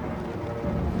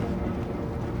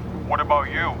 What about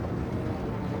you?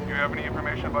 You have any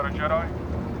information about a Jedi?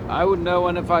 I would know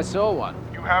one if I saw one.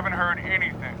 You haven't heard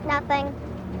anything. Nothing.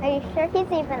 Are you sure he's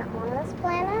even on this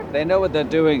planet? They know what they're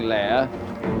doing, Leia.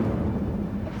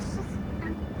 It's just...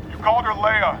 You called her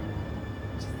Leia.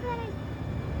 just that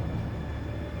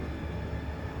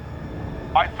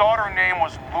I thought her name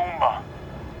was Luma.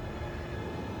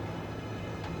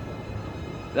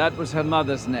 That was her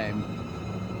mother's name.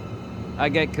 I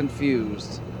get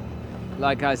confused.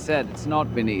 Like I said, it's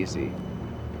not been easy.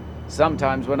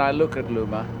 Sometimes when I look at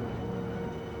Luma,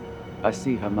 I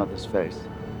see her mother's face.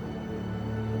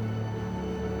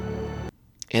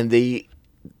 And the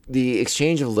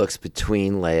exchange of looks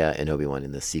between Leia and Obi-Wan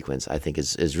in this sequence, I think,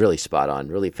 is really spot on,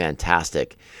 really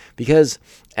fantastic. Because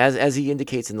as he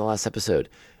indicates in the last episode,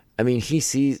 I mean, he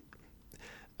sees,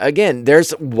 again,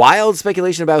 there's wild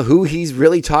speculation about who he's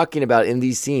really talking about in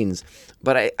these scenes.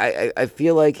 But I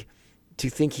feel like to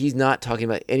think he's not talking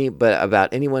about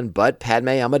anyone but Padme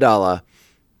Amidala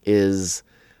is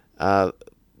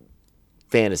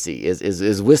fantasy,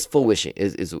 is wistful wishing,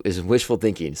 is wishful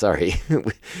thinking. Sorry,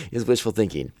 is wishful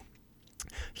thinking.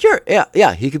 Sure,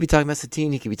 yeah. He could be talking about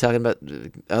Satine. He could be talking about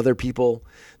other people.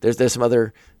 There's some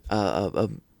other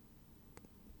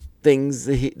things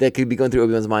that could be going through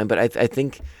Obi-Wan's mind. But I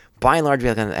think by and large we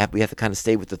have to kind of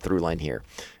stay with the through line here.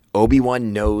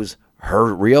 Obi-Wan knows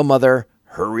her real mother,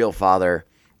 her real father.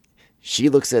 She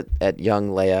looks at young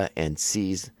Leia and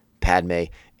sees Padme,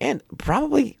 and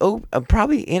probably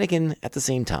Anakin at the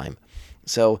same time.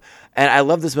 So, and I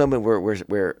love this moment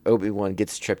where Obi-Wan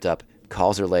gets tripped up,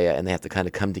 calls her Leia, and they have to kind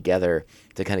of come together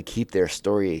to kind of keep their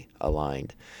story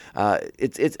aligned.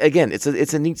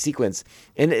 It's a neat sequence,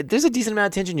 and there's a decent amount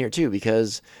of tension here too,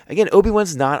 because again,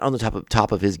 Obi-Wan's not on the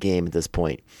top of his game at this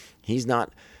point. He's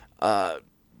not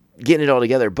getting it all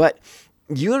together, but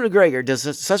Ewan McGregor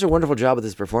does such a wonderful job with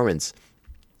his performance.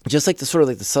 Just like the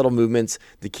subtle movements,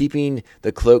 the keeping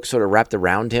the cloak sort of wrapped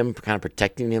around him, kind of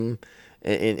protecting him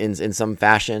in some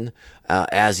fashion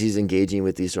as he's engaging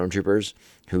with these stormtroopers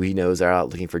who he knows are out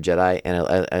looking for Jedi.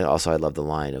 And I love the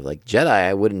line of like, Jedi,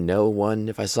 I wouldn't know one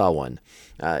if I saw one.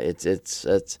 It's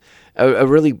a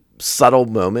really subtle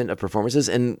moment of performances,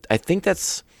 and I think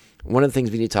that's one of the things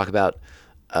we need to talk about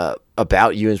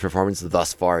Ewan's performance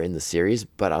thus far in the series.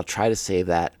 But I'll try to save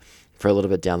that for a little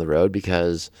bit down the road,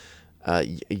 because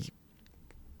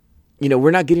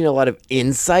we're not getting a lot of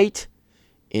insight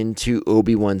into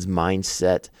Obi-Wan's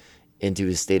mindset, into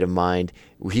his state of mind.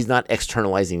 He's not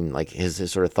externalizing like his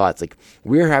sort of thoughts. Like,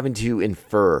 we're having to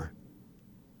infer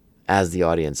as the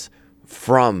audience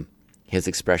from his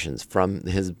expressions, from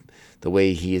the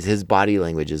way his body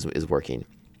language is working.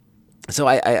 So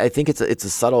I think it's a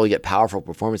subtle yet powerful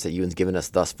performance that Ewan's given us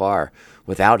thus far,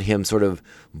 without him sort of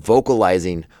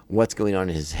vocalizing what's going on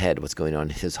in his head, what's going on in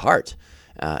his heart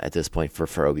at this point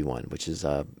for Obi-Wan, which is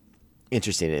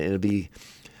interesting. And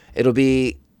it'll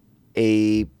be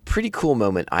a pretty cool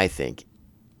moment, I think,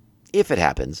 if it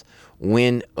happens,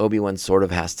 when Obi-Wan sort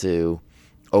of has to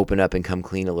open up and come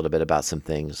clean a little bit about some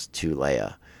things to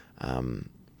Leia,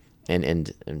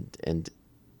 and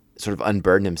sort of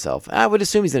unburden himself. I would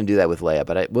assume he's going to do that with Leia,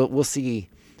 but we'll see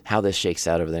how this shakes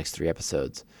out over the next 3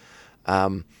 episodes.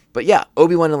 But yeah,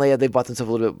 Obi-Wan and Leia, they bought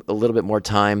themselves a little bit more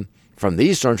time from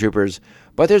these stormtroopers,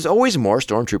 but there's always more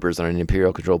stormtroopers on an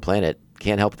Imperial-controlled planet.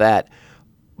 Can't help that.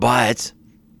 But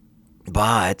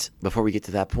before we get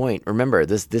to that point, remember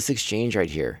this exchange right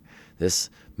here,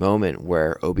 this moment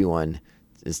where Obi-Wan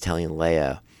is telling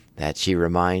Leia that she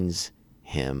reminds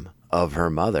him of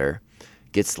her mother,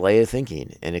 gets Leia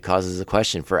thinking, and it causes a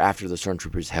question for after the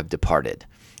stormtroopers have departed.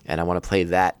 And I want to play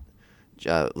that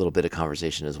little bit of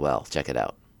conversation as well. Check it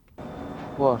out.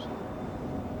 What?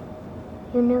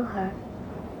 You knew her,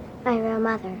 my real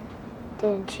mother,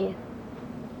 didn't you?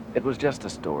 It was just a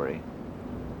story.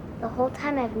 The whole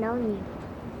time I've known you,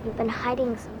 you've been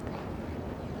hiding something.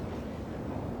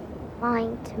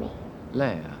 Lying to me.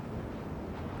 Leia.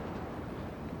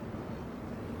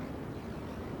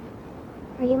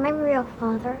 Are you my real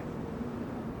father?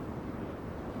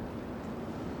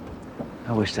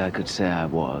 I wished I could say I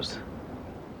was.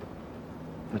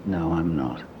 But no, I'm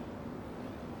not.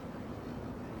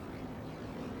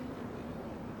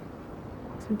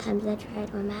 Sometimes I try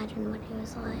to imagine what he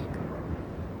was like.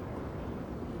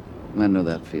 I know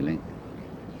that feeling.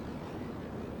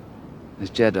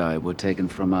 As Jedi were taken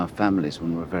from our families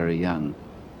when we were very young.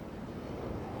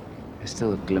 I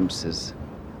still have glimpses.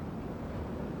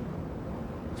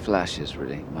 Flashes,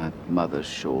 really. My mother's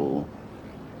shawl.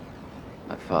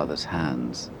 My father's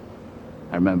hands.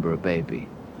 I remember a baby.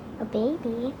 A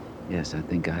baby? Yes, I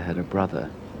think I had a brother.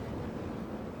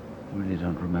 I really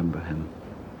don't remember him.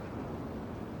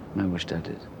 I wished I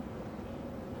did.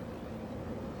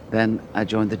 Then I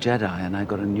joined the Jedi and I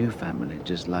got a new family,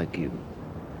 just like you.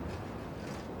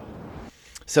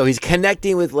 So he's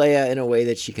connecting with Leia in a way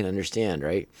that she can understand,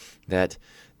 right? That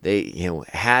they,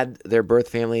 had their birth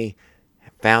family,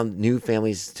 found new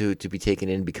families to be taken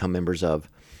in, become members of.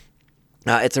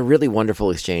 It's a really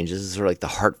wonderful exchange. This is sort of like the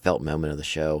heartfelt moment of the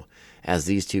show, as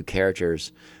these two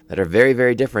characters that are very,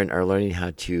 very different are learning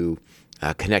how to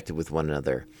connect with one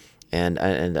another. And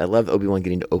I love Obi-Wan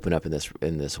getting to open up in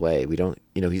this way. We don't,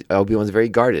 Obi-Wan's very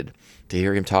guarded. To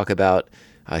hear him talk about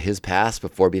his past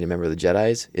before being a member of the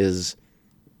Jedi's is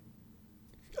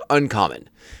uncommon.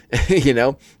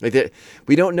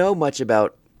 We don't know much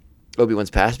about Obi-Wan's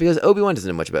past because Obi-Wan doesn't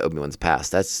know much about Obi-Wan's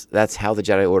past. That's how the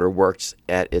Jedi Order works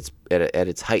at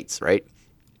its heights, right?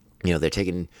 They're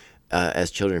taken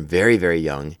as children very, very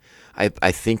young.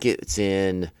 I think it's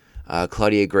in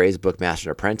Claudia Gray's book Master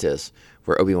and Apprentice,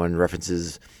 where Obi-Wan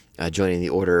references joining the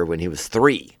Order when he was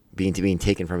 3, being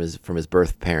taken from his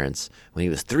birth parents when he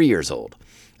was 3 years old.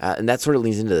 And that sort of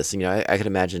leans into this. I could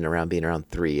imagine being around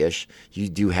 3-ish, you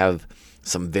do have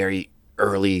some very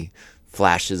early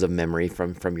flashes of memory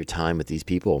from your time with these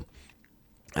people.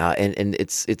 And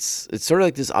it's sort of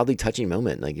like this oddly touching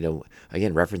moment,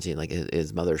 again, referencing like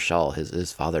his mother's shawl,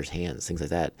 his father's hands, things like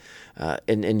that.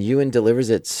 And Ewan delivers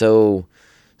it so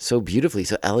beautifully,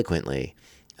 so eloquently,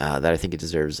 that I think it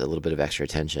deserves a little bit of extra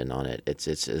attention on it.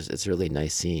 It's a really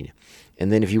nice scene.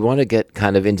 And then if you want to get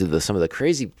kind of into some of the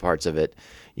crazy parts of it,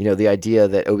 the idea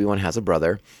that Obi-Wan has a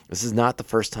brother. This is not the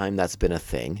first time that's been a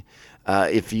thing.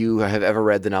 If you have ever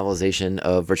read the novelization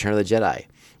of Return of the Jedi,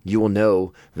 you will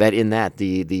know that in that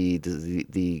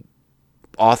the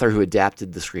author who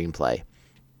adapted the screenplay,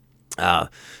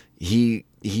 he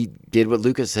did what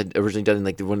Lucas had originally done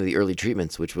in one of the early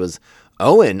treatments, which was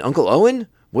Uncle Owen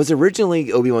was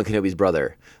originally Obi-Wan Kenobi's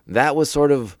brother. That was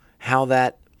sort of how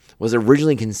that was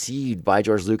originally conceived by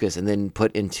George Lucas and then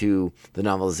put into the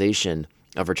novelization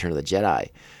of Return of the Jedi.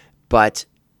 But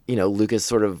Lucas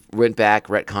sort of went back,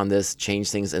 retconned this, changed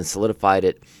things, and solidified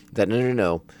it that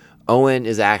no. Owen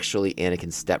is actually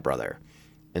Anakin's stepbrother.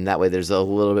 And that way there's a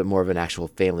little bit more of an actual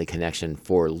family connection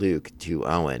for Luke to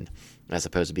Owen, as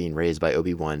opposed to being raised by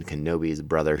Obi-Wan Kenobi's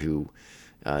brother, who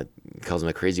calls him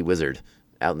a crazy wizard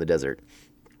out in the desert.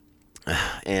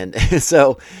 And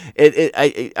so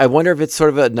I wonder if it's sort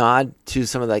of a nod to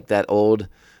some of that old,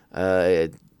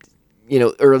 early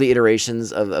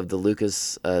iterations of the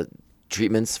Lucas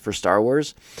treatments for Star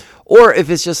Wars, or if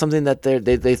it's just something that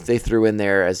they threw in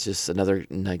there as just another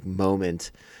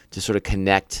moment to sort of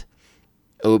connect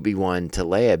Obi-Wan to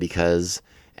Leia, because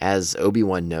as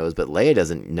Obi-Wan knows, but Leia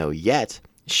doesn't know yet,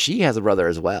 she has a brother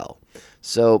as well.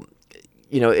 So,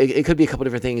 it could be a couple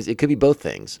different things. It could be both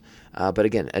things. But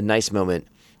again, a nice moment,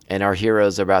 and our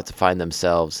heroes are about to find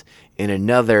themselves in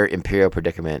another Imperial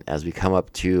predicament as we come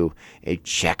up to a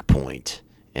checkpoint.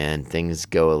 And things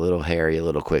go a little hairy a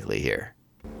little quickly here.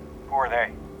 Who are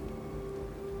they?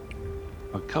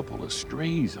 A couple of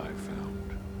strays I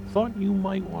found. Thought you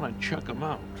might want to check them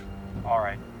out. All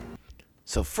right.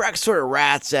 So Frex sort of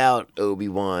rats out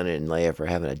Obi-Wan and Leia for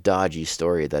having a dodgy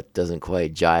story that doesn't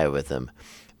quite jive with them.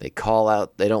 They call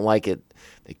out, they don't like it.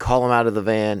 They call him out of the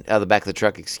back of the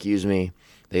truck,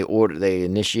 They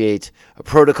initiate a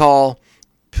protocol,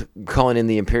 calling in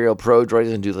the Imperial Pro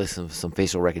Droid and do some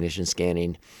facial recognition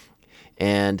scanning.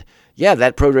 And yeah,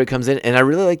 that Pro Droid comes in, and I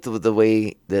really like the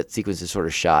way that sequence is sort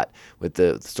of shot, with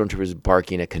the stormtroopers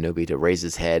barking at Kenobi to raise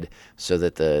his head so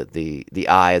that the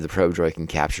eye of the Pro Droid can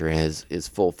capture his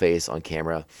full face on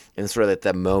camera. And it's sort of at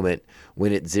that moment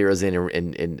when it zeroes in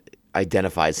and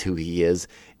identifies who he is.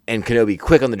 And Kenobi,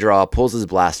 quick on the draw, pulls his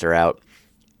blaster out,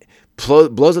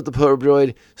 blows up the Pro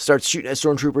Droid, starts shooting at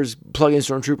stormtroopers, plug-in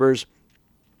stormtroopers.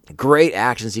 Great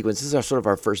action sequence. This is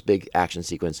our first big action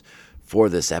sequence for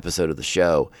this episode of the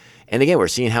show. And again, we're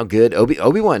seeing how good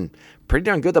Obi-Wan, pretty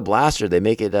darn good at the blaster. They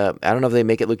make it, I don't know if they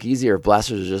make it look easier, if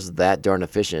blasters are just that darn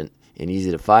efficient and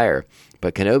easy to fire.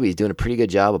 But Kenobi's doing a pretty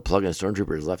good job of plugging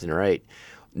stormtroopers left and right.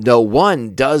 No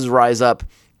one does rise up,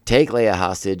 take Leia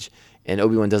hostage, and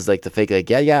Obi-Wan does the fake,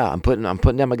 yeah, I'm putting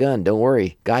down my gun. Don't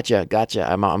worry. Gotcha.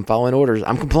 I'm following orders.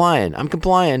 I'm complying.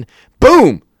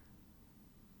 Boom!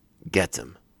 Gets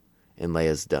him. And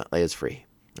Leia's done. Leia's free.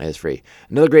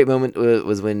 Another great moment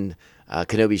was when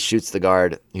Kenobi shoots the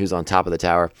guard who's on top of the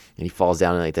tower, and he falls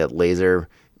down, and that laser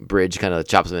bridge kind of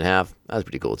chops him in half. That was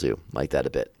pretty cool too. Like that a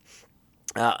bit.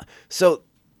 So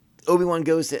Obi-Wan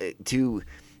goes to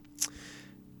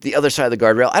the other side of the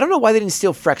guardrail. I don't know why they didn't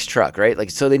steal Freck's truck,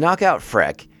 right? So they knock out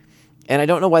Freck, and I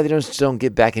don't know why they don't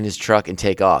get back in his truck and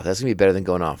take off. That's going to be better than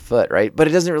going off foot, right? But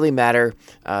it doesn't really matter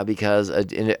because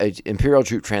an Imperial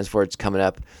troop transport's coming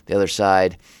up the other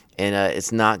side, and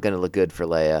it's not going to look good for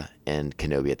Leia and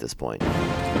Kenobi at this point.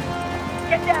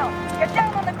 Get down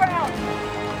on the ground!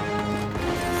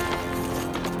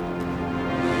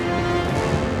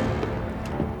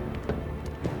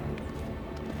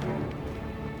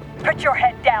 Put your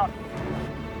head down!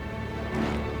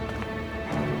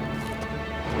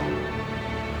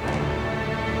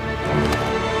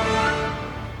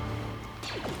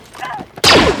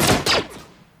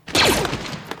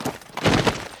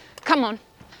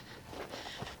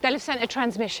 They'll have sent a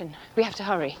transmission. We have to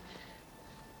hurry.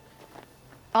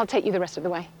 I'll take you the rest of the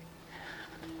way.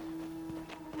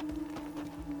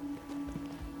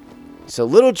 So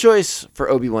little choice for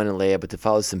Obi-Wan and Leia, but to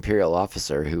follow this Imperial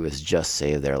officer who has just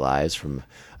saved their lives from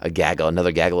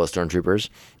another gaggle of stormtroopers.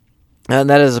 And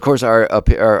that is, of course,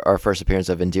 our first appearance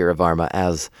of Indira Varma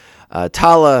as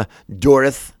Tala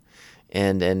Dorith.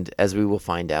 And as we will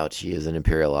find out, she is an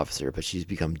Imperial officer, but she's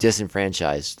become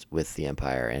disenfranchised with the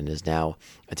Empire and is now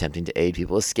attempting to aid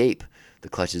people escape the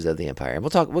clutches of the Empire. And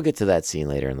we'll get to that scene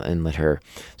later and let her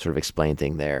sort of explain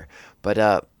things there.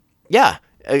 But yeah.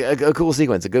 A cool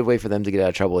sequence, a good way for them to get out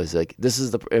of trouble is like, this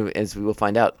is as we will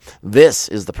find out, this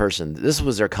is the person, this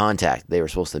was their contact they were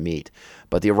supposed to meet.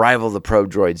 But the arrival of the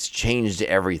probe droids changed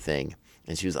everything,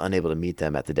 and she was unable to meet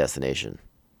them at the destination.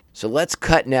 So let's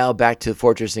cut now back to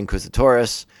Fortress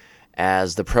Inquisitoris,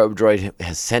 as the probe droid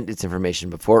has sent its information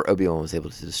before Obi-Wan was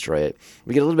able to destroy it.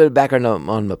 We get a little bit of background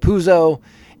on Mapuzo,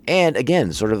 and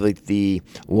again, sort of like the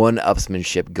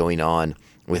one-upsmanship going on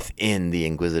within the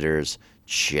Inquisitors.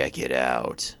 Check it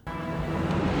out.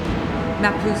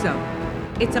 Mapuzo.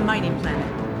 It's a mining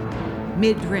planet.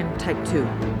 Mid-rim Type 2.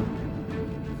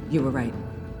 You were right.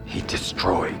 He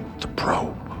destroyed the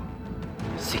probe.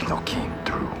 Signal came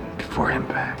through before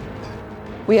impact.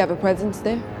 We have a presence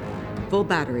there? Full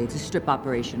battery. It's a strip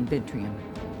operation, Vintrium.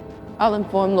 I'll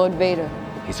inform Lord Vader.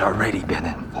 He's already been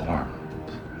informed.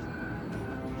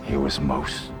 He was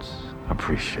most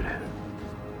appreciative.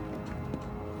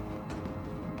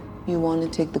 You want to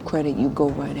take the credit, you go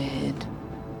right ahead.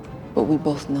 But we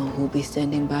both know who'll be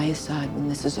standing by his side when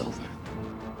this is over.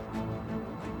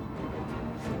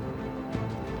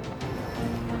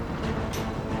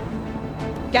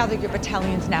 Gather your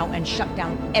battalions now and shut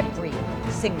down every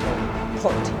single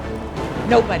port.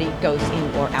 Nobody goes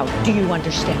in or out. Do you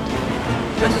understand?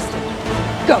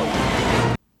 Understood. Go.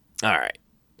 All right.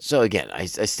 So again, I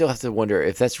still have to wonder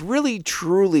if that's really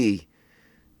truly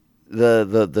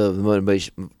the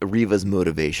motivation, Reva's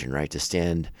motivation, right, to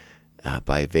stand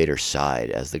by Vader's side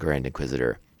as the Grand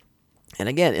Inquisitor. And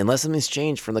again, unless something's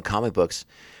changed from the comic books,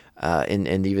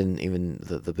 and even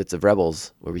the bits of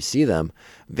Rebels where we see them,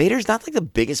 Vader's not like the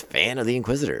biggest fan of the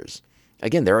Inquisitors.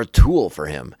 Again, they're a tool for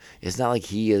him. It's not like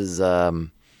he is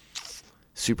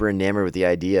super enamored with the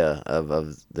idea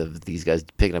of these guys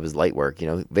picking up his light work. You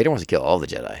know, Vader wants to kill all the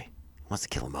Jedi. He wants to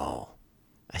kill them all.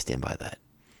 I stand by that.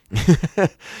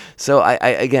 So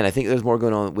I think there's more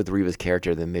going on with Reva's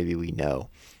character than maybe we know,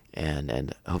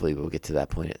 and hopefully we'll get to that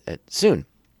point soon.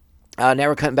 Now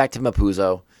we're cutting back to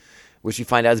Mapuzo, which we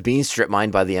find out is being strip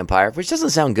mined by the Empire, which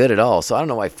doesn't sound good at all. So I don't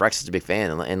know why Frex is a big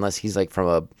fan, unless he's like from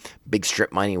a big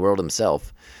strip mining world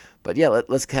himself. But yeah,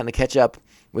 let's kind of catch up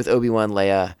with Obi-Wan,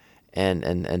 Leia,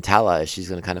 and Tala. She's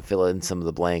going to kind of fill in some of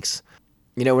the blanks.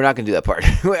 You know, we're not going to do that part.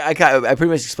 I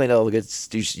pretty much explained all the good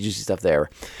juicy stuff there.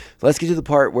 So let's get to the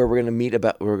part where we're going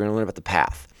to learn about the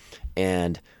path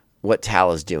and what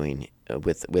Tala's doing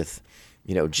with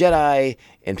Jedi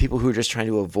and people who are just trying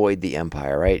to avoid the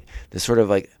Empire, right? This sort of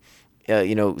like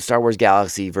Star Wars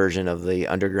Galaxy version of the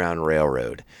Underground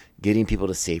Railroad, getting people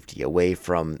to safety away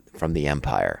from the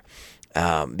Empire,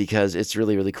 because it's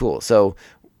really, really cool. So,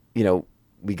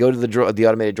 we go to the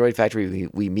automated droid factory.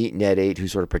 We meet Ned 8, who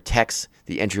sort of protects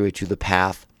the entryway to the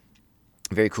path.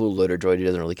 Very cool loader droid who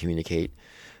doesn't really communicate.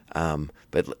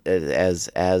 But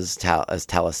as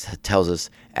Talos tells us,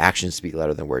 actions speak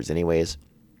louder than words anyways.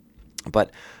 But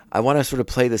I want to sort of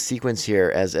play the sequence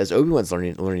here as Obi-Wan's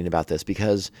learning about this,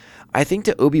 because I think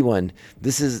to Obi-Wan,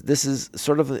 this is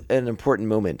sort of an important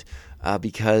moment,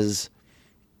 because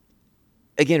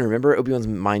again, remember Obi-Wan's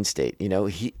mind state.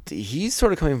 He's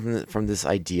sort of coming from this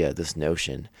idea, this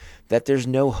notion that there's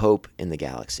no hope in the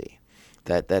galaxy,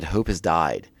 that hope has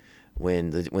died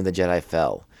when the Jedi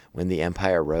fell, when the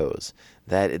Empire rose,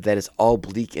 that it's all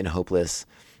bleak and hopeless,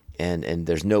 and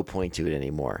there's no point to it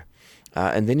anymore.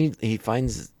 And then he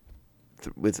finds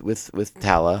with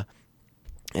Tala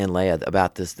and Leia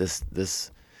about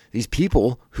these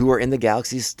people who are in the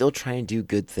galaxy still trying to do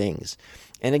good things.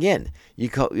 And again,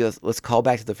 let's call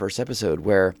back to the first episode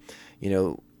where,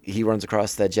 he runs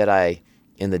across that Jedi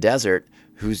in the desert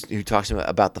who talks to him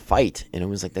about the fight, and it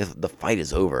was like the fight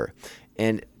is over.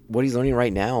 And what he's learning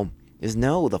right now is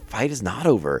no, the fight is not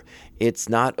over. It's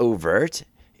not overt.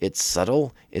 It's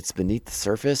subtle. It's beneath the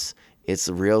surface. It's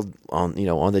real on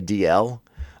the DL.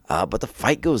 But the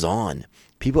fight goes on.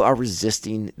 People are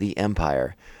resisting the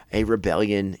Empire. A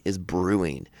rebellion is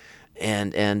brewing,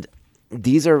 and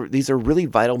these are really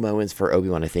vital moments for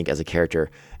Obi-Wan, I think, as a character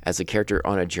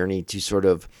on a journey to sort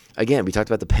of, again, we talked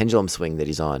about the pendulum swing that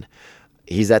he's on.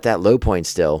 He's at that low point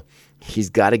still. He's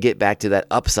got to get back to that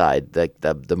upside.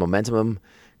 The momentum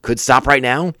could stop right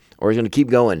now, or he's going to keep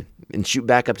going and shoot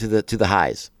back up to the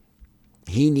highs.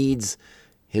 He needs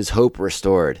his hope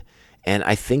restored. And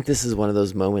I think this is one of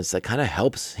those moments that kind of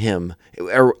helps him,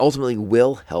 or ultimately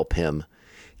will help him,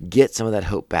 get some of that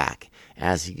hope back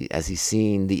as he's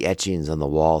seeing the etchings on the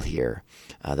wall here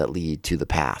that lead to the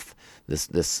path.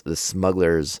 This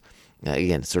smuggler's,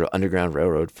 again, sort of underground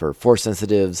railroad for force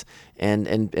sensitives and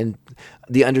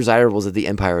the undesirables that the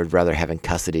Empire would rather have in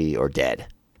custody or dead.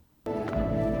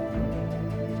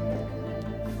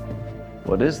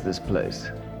 What is this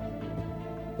place?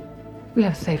 We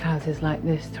have safe houses like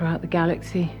this throughout the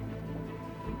galaxy,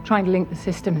 trying to link the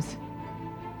systems.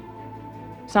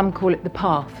 Some call it the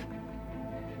Path.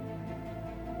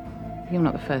 You're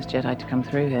not the first Jedi to come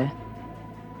through here.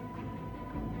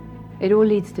 It all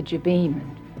leads to Jabeam,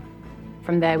 and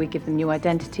from there we give them new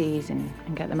identities and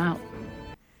get them out.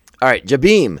 All right,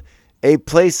 Jabeam, a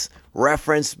place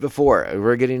referenced before.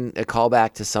 We're getting a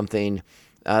callback to something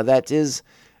that is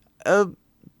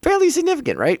fairly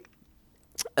significant, right?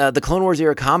 The Clone Wars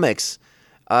era comics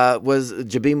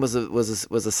Jabeam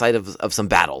was a site of some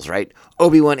battles, right?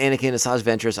 Obi-Wan, Anakin, Asajj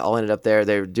Ventress all ended up there.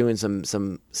 They're doing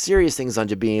some serious things on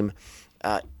Jabeam.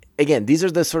 Again, these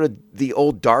are the sort of the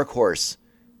old Dark Horse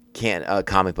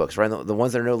comic books, right? The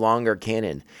ones that are no longer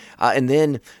canon. And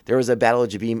then there was a Battle of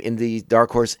Jabeam in the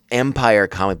Dark Horse Empire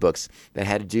comic books that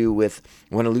had to do with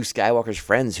one of Luke Skywalker's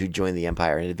friends who joined the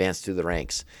Empire and advanced through the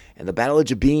ranks. And the Battle of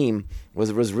Jabeam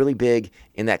was really big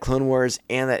in that Clone Wars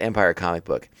and that Empire comic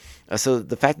book. So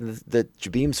the fact that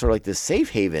Jabeam's sort of like this safe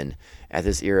haven at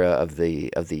this era of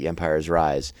the Empire's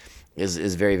rise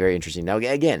is very, very interesting. Now,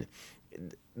 again,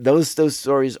 those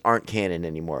stories aren't canon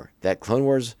anymore. That Clone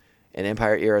Wars and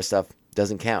Empire era stuff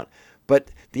doesn't count.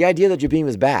 But the idea that Jabeam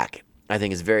is back, I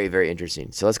think, is very, very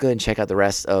interesting. So let's go ahead and check out the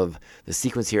rest of the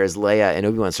sequence here as Leia and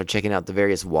Obi-Wan start checking out the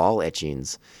various wall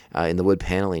etchings in the wood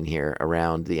paneling here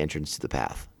around the entrance to the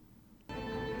path.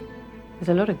 There's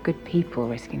a lot of good people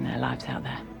risking their lives out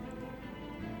there.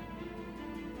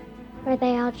 Were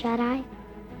they all Jedi?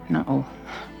 Not all.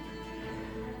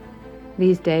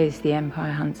 These days, the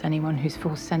Empire hunts anyone who's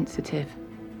force sensitive.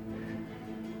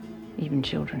 Even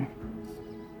children.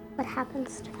 What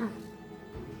happens to them?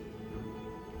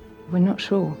 We're not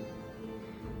sure.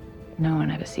 No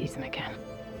one ever sees them again.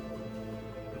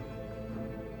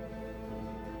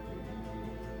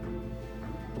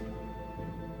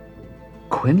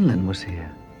 Quinlan was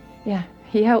here. Yeah,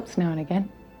 he helps now and again.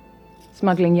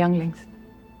 Smuggling younglings.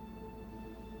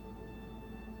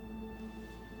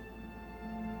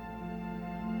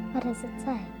 What does it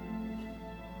say?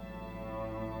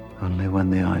 Only when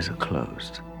the eyes are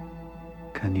closed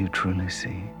can you truly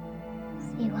see.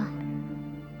 See what?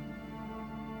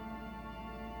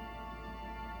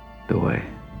 The way.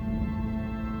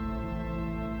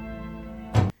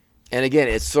 And again,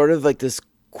 it's sort of like this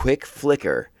quick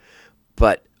flicker,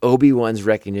 but Obi-Wan's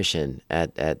recognition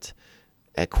at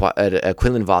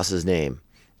Quinlan Voss's name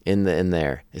in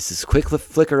there. It's this quick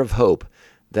flicker of hope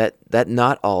that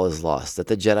not all is lost, that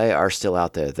the Jedi are still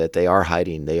out there, that they are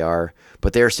hiding,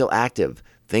 but they are still active.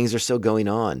 Things are still going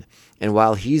on. And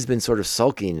while he's been sort of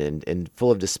sulking and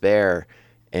full of despair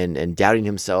and doubting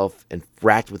himself and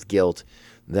racked with guilt,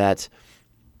 that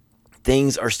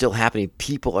things are still happening.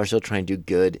 People are still trying to do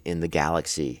good in the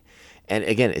galaxy. And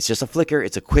again, it's just a flicker.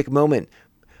 It's a quick moment.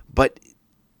 But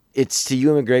it's to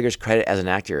Ewan McGregor's credit as an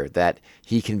actor that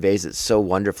he conveys it so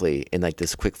wonderfully in like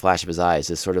this quick flash of his eyes,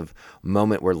 this sort of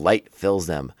moment where light fills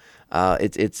them.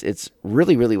 It's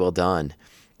really, really well done.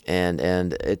 And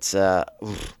it's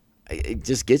it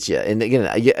just gets you. And again,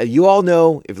 you all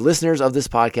know, if listeners of this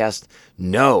podcast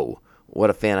know what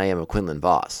a fan I am of Quinlan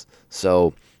Voss.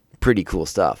 So pretty cool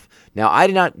stuff. Now, I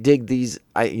did not dig these.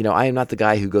 I am not the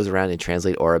guy who goes around and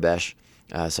translate Aurebesh,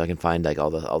 so I can find like all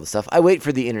the stuff. I wait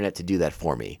for the internet to do that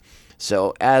for me.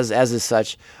 So as is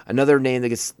such, another name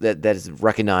that is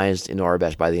recognized in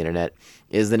Aurebesh by the internet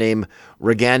is the name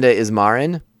Reganda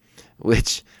Ismarin,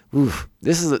 which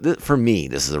for me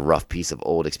this is a rough piece of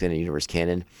old expanded universe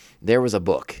canon. There was a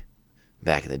book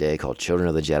back in the day called Children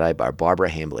of the Jedi by Barbara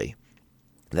Hambly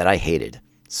that I hated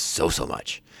so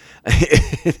much.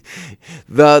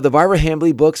 The Barbara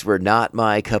Hambly books were not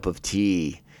my cup of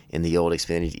tea in the old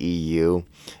expanded EU,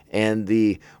 and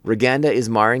the Reganda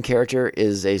Ismarin character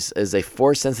is a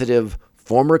force-sensitive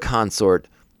former consort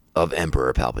of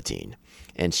Emperor Palpatine,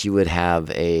 and she would have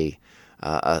a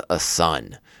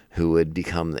son who would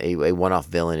become a one-off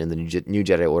villain in the New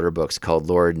Jedi Order books called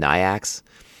Lord Nyax.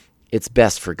 It's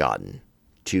best forgotten,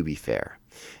 to be fair.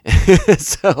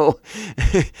 So,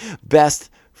 best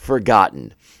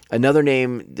forgotten. Another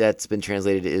name that's been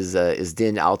translated is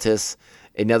Din Altis,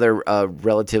 another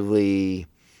relatively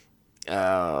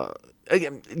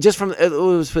again, just from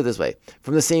let's put it this way,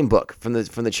 from the same book, from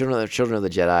the Children of the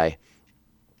Jedi,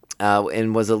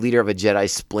 and was a leader of a Jedi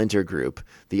splinter group,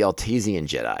 the Altasian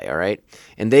Jedi. All right,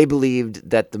 and they believed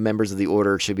that the members of the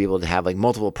Order should be able to have like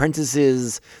multiple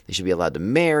apprentices. They should be allowed to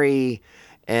marry,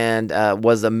 and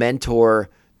was a mentor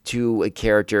to a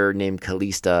character named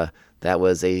Callista that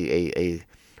was a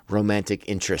romantic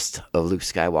interest of Luke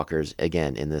Skywalker's,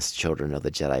 again, in this Children of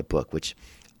the Jedi book, which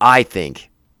I think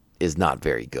is not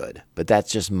very good. But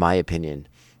that's just my opinion.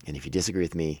 And if you disagree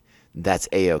with me, that's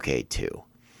A-okay too.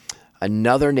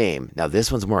 Another name. Now,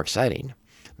 this one's more exciting.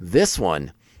 This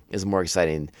one is more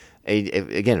exciting.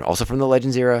 Again, also from the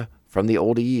Legends era, from the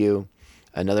old EU.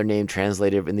 Another name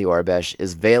translated in the Orbesh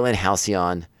is Valen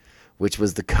Halcyon, which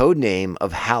was the code name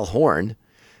of Hal Horn,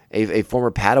 a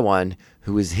former Padawan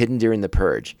who was hidden during the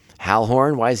Purge. Hal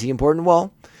Horn, why is he important?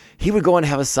 Well, he would go on to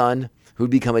have a son who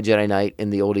would become a Jedi Knight in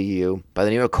the old EU by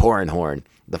the name of Corran Horn,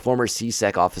 the former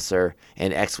C-Sec officer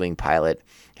and X-Wing pilot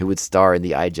who would star in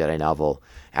the I, Jedi novel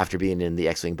after being in the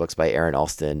X-Wing books by Aaron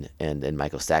Alston and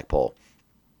Michael Stackpole.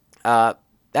 Actually,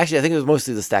 I think it was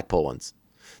mostly the Stackpole ones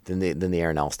than the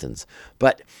Aaron Alstons.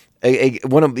 But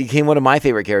became one of my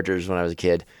favorite characters when I was a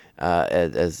kid.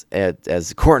 As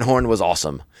Corran Horn was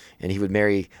awesome, and he would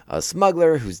marry a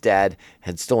smuggler whose dad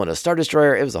had stolen a Star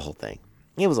Destroyer. It was a whole thing.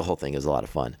 It was a lot of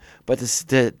fun. But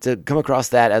to come across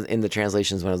that in the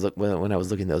translations when I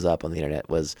was looking those up on the internet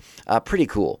was pretty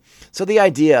cool. So the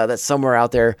idea that somewhere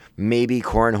out there maybe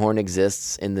Corran Horn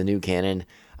exists in the new canon,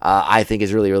 I think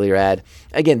is really, really rad.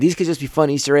 Again, these could just be fun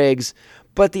Easter eggs.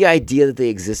 But the idea that they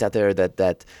exist out there,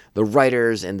 that the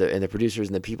writers and the producers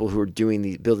and the people who are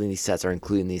building these sets are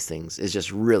including these things is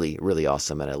just really, really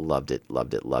awesome, and I loved it.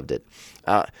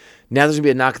 Now there's gonna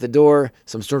be a knock at the door.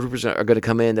 Some stormtroopers are gonna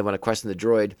come in. They want to question the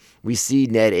droid. We see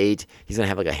Ned 8. He's gonna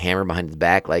have like a hammer behind his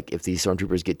back. Like if these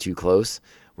stormtroopers get too close,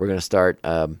 we're gonna start.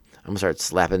 I'm gonna start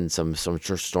slapping some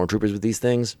stormtroopers with these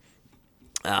things.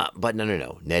 But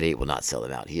no. Ned 8 will not sell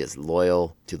them out. He is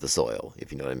loyal to the soil,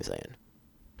 if you know what I'm saying.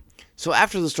 So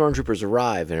after the stormtroopers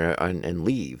arrive and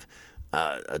leave,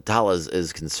 Tala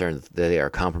is concerned that they are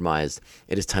compromised.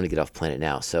 It is time to get off planet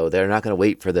now. So they're not going to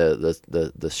wait for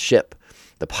the ship,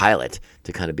 the pilot,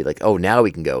 to kind of be like, oh, now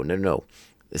we can go. No.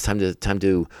 It's time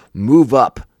to move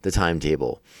up the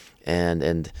timetable,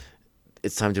 and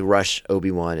it's time to rush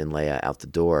Obi-Wan and Leia out the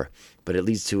door. But it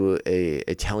leads to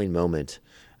a telling moment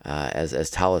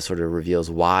as Tala sort of reveals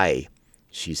why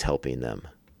she's helping them.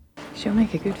 She'll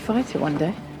make a good fighter one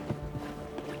day.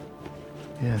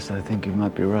 Yes, I think you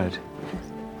might be right.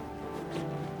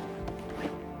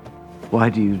 Why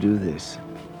do you do this?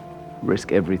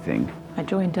 Risk everything. I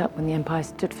joined up when the Empire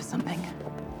stood for something.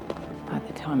 By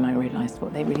the time I realized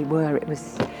what they really were, it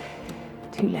was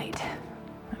too late.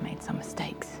 I made some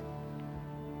mistakes.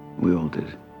 We all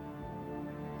did.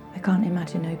 I can't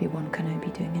imagine Obi-Wan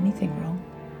Kenobi doing anything wrong.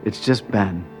 It's just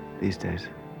Ben these days.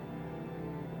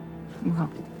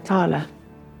 Well, Tala.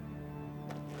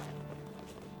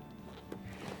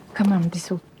 Come on, this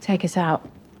will take us out.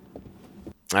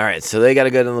 All right, so they got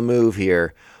to get on the move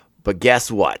here. But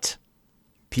guess what?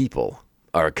 People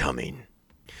are coming.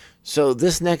 So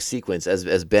this next sequence,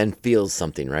 as Ben feels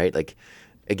something, right? Like,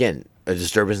 again, a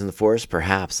disturbance in the Force,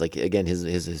 perhaps. Like, again,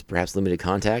 his perhaps limited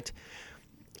contact.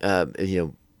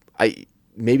 Maybe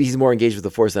he's more engaged with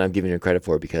the Force than I'm giving him credit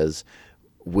for, because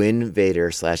when Vader /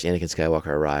 Anakin Skywalker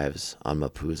arrives on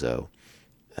Mapuzo,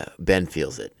 Ben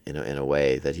feels it in a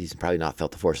way that he's probably not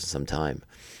felt the Force in some time.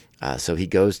 So he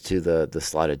goes to the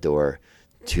slotted door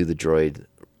to the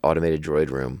automated droid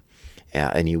room,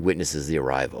 and he witnesses the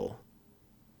arrival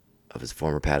of his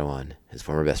former Padawan, his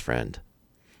former best friend,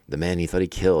 the man he thought he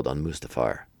killed on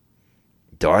Mustafar.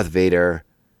 Darth Vader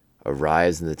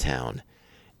arrives in the town,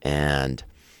 and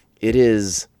it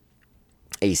is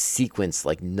a sequence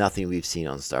like nothing we've seen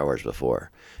on Star Wars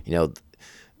before.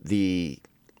 The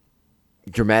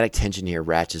dramatic tension here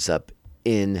ratchets up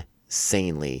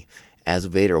insanely as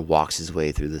Vader walks his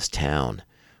way through this town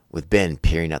with Ben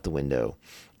peering out the window.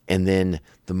 And then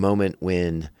the moment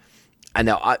when...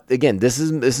 again, this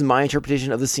is my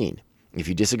interpretation of the scene. If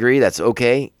you disagree, that's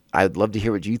okay. I'd love to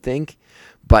hear what you think.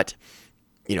 But,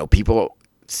 people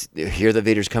hear that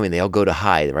Vader's coming. They all go to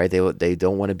hide, right? They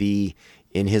don't want to be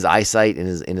in his eyesight, in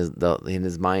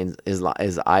his mind,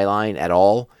 his eye line at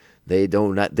all. They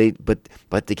don't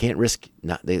but they can't risk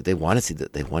they want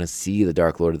to see the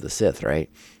Dark Lord of the Sith, right?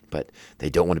 But they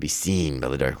don't want to be seen by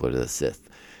the Dark Lord of the Sith.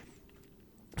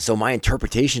 So my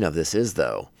interpretation of this is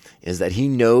that he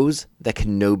knows that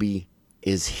Kenobi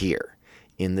is here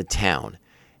in the town,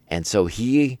 And so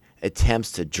he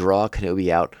attempts to draw Kenobi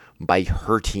out by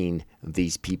hurting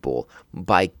these people,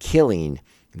 by killing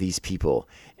these people.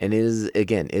 And it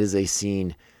is a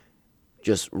scene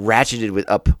just ratcheted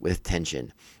up with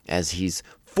tension as he's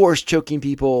force choking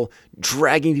people,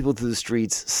 dragging people through the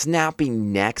streets,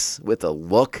 snapping necks with a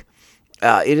look.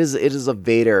 It is a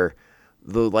Vader,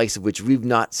 the likes of which we've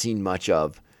not seen much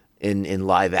of in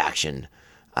live action,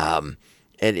 and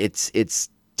it's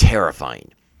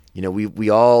terrifying. You know, we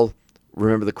all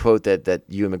remember the quote that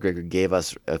Ewan McGregor gave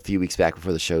us a few weeks back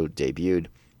before the show debuted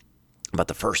about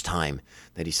the first time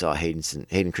that he saw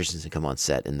Hayden Christensen come on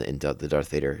set in the Darth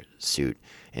Vader suit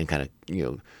and kind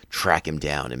of track him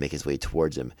down and make his way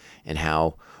towards him, and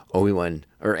how Ewan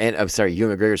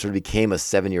McGregor sort of became a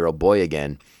 7-year-old boy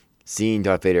again, seeing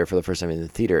Darth Vader for the first time in the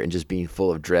theater and just being full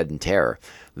of dread and terror.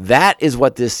 That is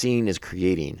what this scene is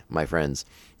creating, my friends.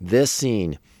 This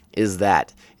scene is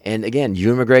that. And again,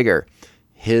 Ewan McGregor,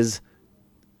 his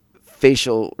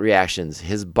facial reactions,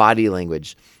 his body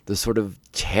language, the sort of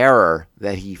terror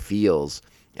that he feels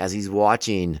as he's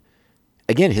watching,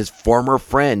 again, his former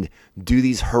friend do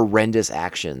these horrendous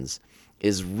actions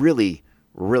is really,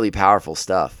 really powerful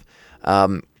stuff.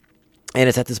 And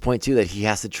it's at this point, too, that he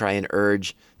has to try and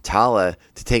urge Tala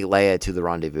to take Leia to the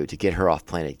rendezvous, to get her off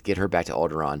planet, get her back to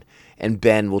Alderaan. And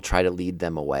Ben will try to lead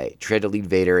them away, try to lead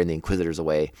Vader and the Inquisitors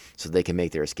away so they can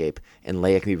make their escape, and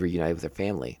Leia can be reunited with her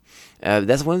family.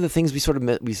 That's one of the things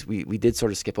we did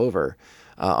sort of skip over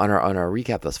on our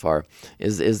recap thus far,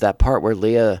 is that part where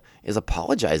Leia is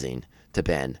apologizing to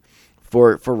Ben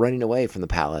for running away from the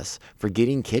palace, for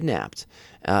getting kidnapped,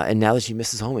 and now that she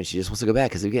misses home and she just wants to go back.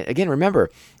 Because again,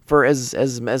 remember, for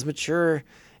as mature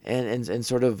and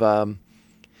sort of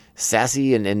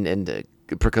sassy and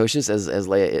precocious as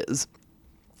Leia is,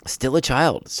 still a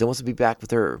child, still wants to be back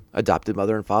with her adopted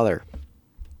mother and father.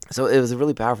 So it was a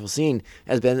really powerful scene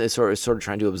as Ben is sort of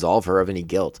trying to absolve her of any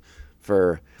guilt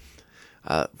for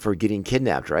getting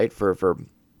kidnapped, right? For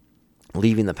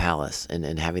leaving the palace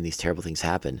and having these terrible things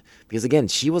happen. Because again,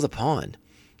 she was a pawn.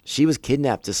 She was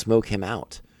kidnapped to smoke him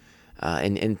out.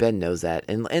 And Ben knows that,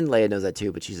 and Leia knows that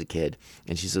too, but she's a kid,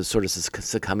 and she's sort of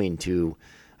succumbing to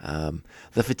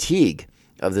the fatigue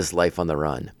of this life on the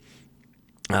run.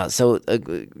 So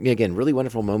again, really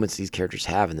wonderful moments these characters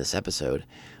have in this episode.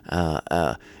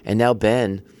 And now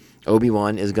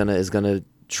Obi-Wan is gonna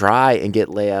try and get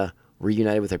Leia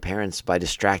reunited with her parents by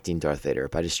distracting Darth Vader,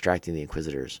 by distracting the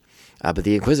Inquisitors. But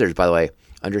the Inquisitors, by the way,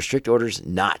 under strict orders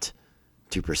not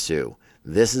to pursue.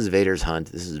 This is Vader's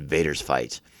hunt. This is Vader's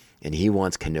fight. And he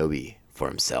wants Kenobi for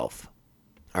himself.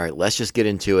 All right, let's just get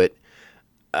into it.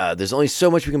 There's only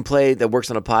so much we can play that works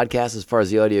on a podcast as far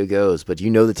as the audio goes, but you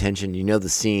know the tension, you know the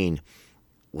scene.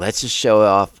 Let's just show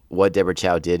off what Deborah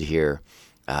Chow did here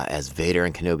as Vader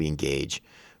and Kenobi engage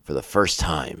for the first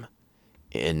time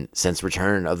since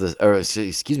Revenge of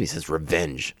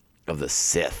the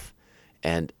Sith.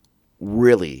 And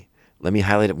really, let me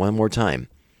highlight it one more time.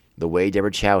 The way Deborah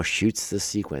Chow shoots this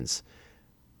sequence,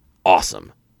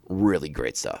 awesome. Really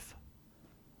great stuff.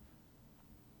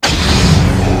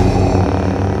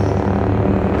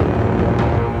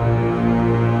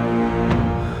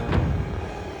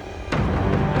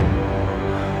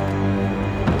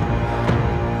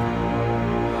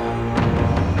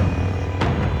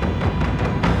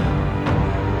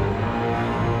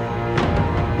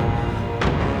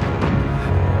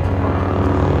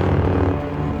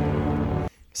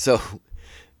 So,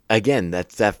 again,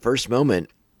 that's that first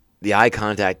moment, the eye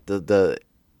contact, the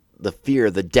fear,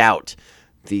 the doubt,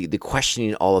 the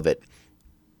questioning, all of it.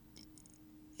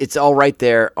 It's all right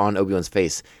there on Obi-Wan's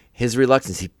face. His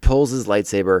reluctance, he pulls his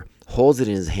lightsaber, holds it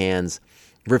in his hands,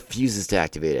 refuses to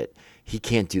activate it. He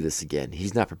can't do this again.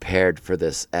 He's not prepared for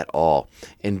this at all.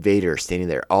 And Vader standing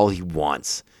there, all he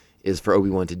wants is for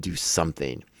Obi-Wan to do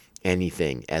something,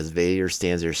 anything, as Vader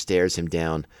stands there, stares him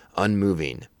down,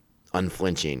 unmoving,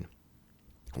 unflinching,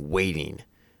 waiting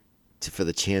for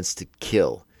the chance to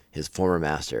kill his former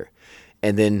master.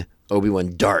 And then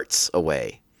Obi-Wan darts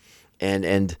away.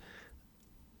 And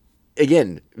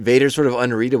again, Vader's sort of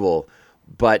unreadable,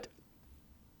 but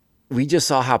we just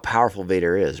saw how powerful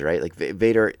Vader is, right? Like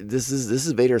Vader, this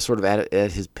is Vader sort of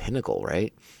at his pinnacle,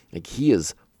 right? Like he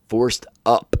is forced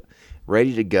up,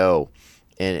 ready to go.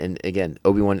 And again,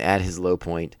 Obi-Wan at his low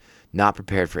point, not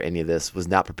prepared for any of this, was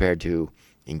not prepared to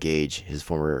engage his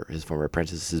former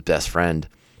apprentice, his best friend.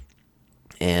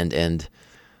 And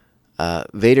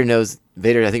Vader,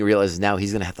 I think, realizes now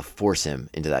he's going to have to force him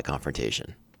into that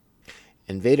confrontation.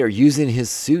 And Vader, using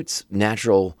his suit's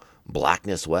natural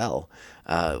blackness will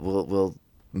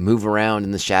move around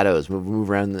in the shadows, move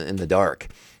around in the dark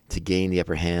to gain the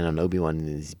upper hand on Obi-Wan in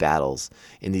these battles,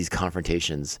 in these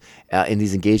confrontations, in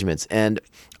these engagements. And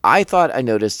I thought I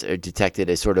noticed or detected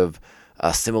a sort of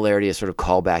similarity, a sort of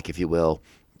callback, if you will,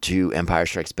 to Empire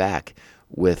Strikes Back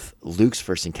with Luke's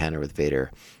first encounter with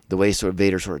Vader. The way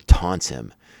Vader sort of taunts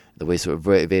him, the way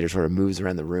Vader sort of moves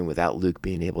around the room without Luke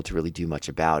being able to really do much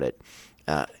about it.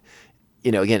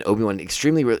 Again, Obi-Wan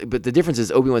but the difference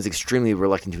is Obi-Wan's extremely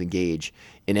reluctant to engage.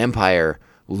 In Empire,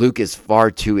 Luke is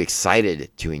far too excited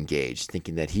to engage,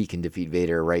 thinking that he can defeat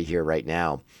Vader right here, right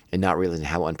now, and not realizing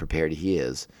how unprepared he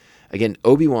is. Again,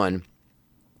 Obi-Wan,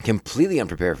 completely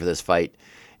unprepared for this fight,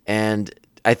 and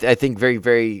I think very,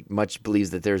 very much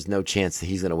believes that there's no chance that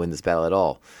he's going to win this battle at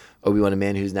all. Obi-Wan, a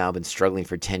man who's now been struggling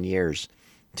for 10 years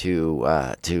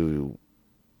to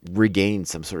regain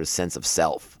some sort of sense of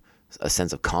self, a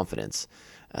sense of confidence,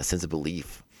 a sense of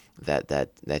belief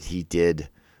that he did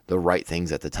the right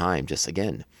things at the time. Just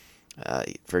again,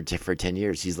 for 10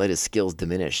 years, he's let his skills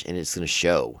diminish, and it's going to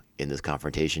show in this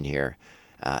confrontation here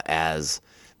as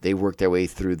they work their way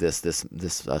through this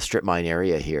strip mine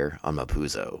area here on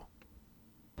Mapuzo.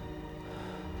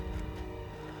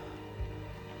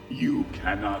 You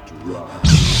cannot run,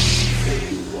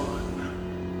 Obi-Wan.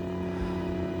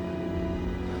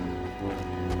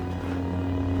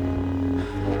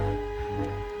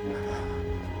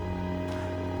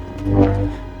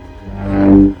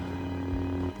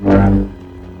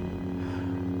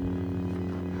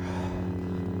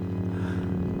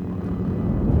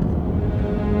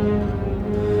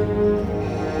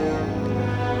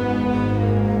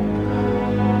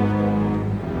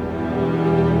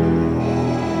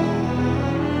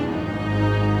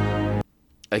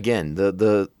 Again,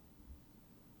 the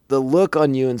look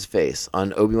on Ewan's face,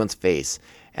 on Obi-Wan's face,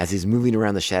 as he's moving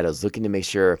around the shadows, looking to make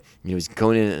sure, he's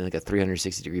going in like a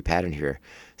 360-degree pattern here,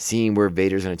 seeing where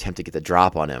Vader's going to attempt to get the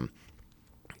drop on him.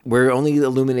 We're only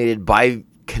illuminated by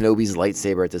Kenobi's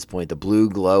lightsaber at this point, the blue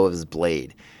glow of his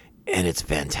blade, and it's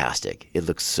fantastic. It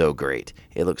looks so great.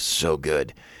 It looks so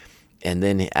good. And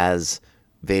then as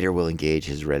Vader will engage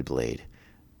his red blade,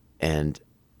 and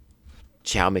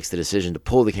Chow makes the decision to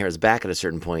pull the cameras back at a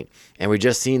certain point, and we're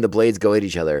just seeing the blades go at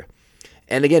each other.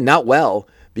 And again, not well,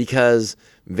 because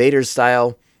Vader's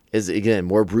style is, again,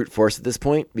 more brute force at this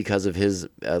point because of his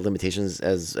limitations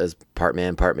as part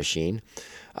man, part machine.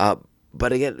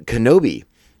 But again, Kenobi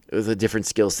with a different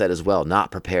skill set as well, not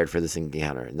prepared for this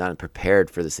encounter, not prepared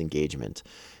for this engagement.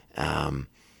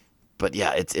 But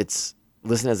yeah, it's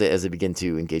listen as they begin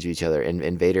to engage with each other,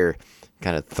 and Vader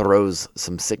kind of throws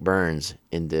some sick burns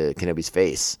into Kenobi's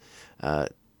face.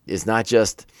 It's not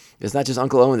just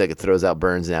Uncle Owen that throws out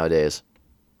burns nowadays.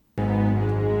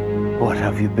 What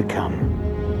have you become?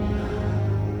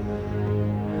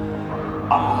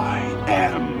 I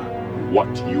am what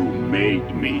you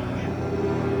made me.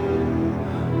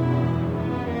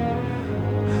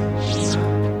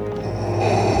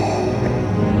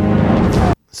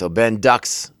 So Ben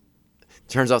ducks,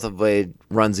 turns off the blade,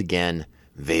 runs again.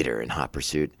 Vader in hot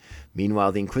pursuit.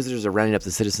 Meanwhile, the Inquisitors are rounding up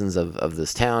the citizens of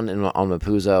this town on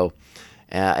Mapuzo,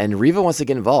 and Reva wants to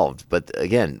get involved. But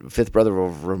again, Fifth Brother will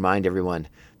remind everyone,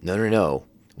 no,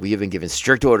 we have been given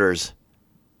strict orders.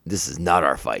 This is not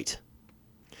our fight.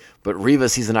 But Reva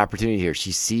sees an opportunity here.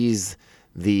 She sees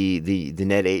the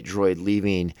Net 8 droid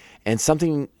leaving, and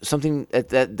something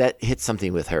that hits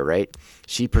something with her, right?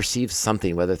 She perceives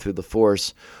something, whether through the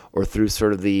Force or through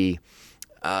sort of the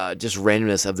just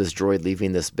randomness of this droid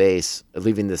leaving this base,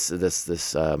 leaving this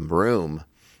room,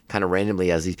 kind of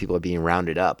randomly as these people are being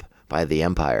rounded up by the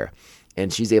Empire,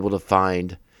 and she's able to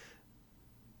find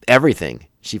everything.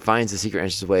 She finds the secret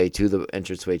entranceway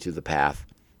to the path.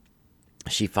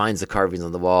 She finds the carvings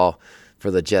on the wall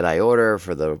for the Jedi Order,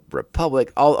 for the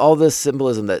Republic, all this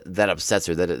symbolism that upsets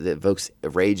her, that evokes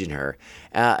rage in her,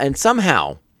 and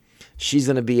somehow she's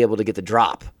going to be able to get the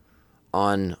drop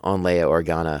on Leia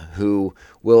Organa, who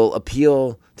will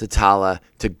appeal to Tala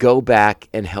to go back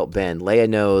and help Ben. Leia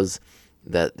knows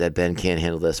that Ben can't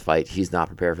handle this fight. He's not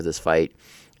prepared for this fight,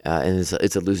 and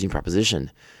it's a losing proposition.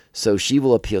 So she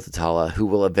will appeal to Tala, who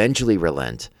will eventually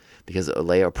relent, because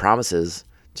Leia promises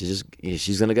to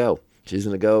she's going to go. She's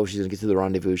going to get to the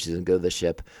rendezvous, she's going to go to the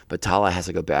ship, but Tala has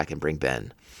to go back and bring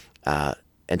Ben.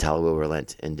 And Tala will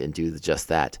relent and do just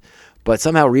that. But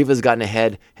somehow Reva's gotten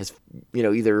ahead, has,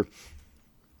 either...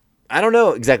 I don't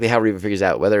know exactly how Reva figures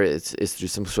out, whether it's through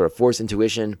some sort of Force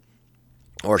intuition,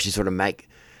 or she sort of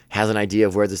has an idea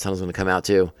of where this tunnel's going to come out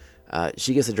to.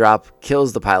 She gets a drop,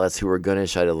 kills the pilots who were going to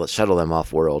shuttle them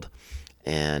off world,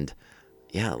 and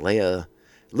yeah, Leia.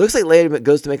 Looks like Leia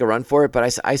goes to make a run for it,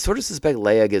 but I sort of suspect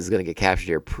Leia is going to get captured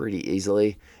here pretty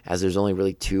easily, as there's only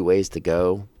really two ways to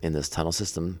go in this tunnel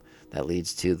system. that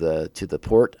leads to the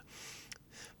port.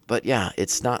 But yeah,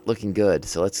 it's not looking good.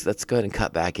 So let's go ahead and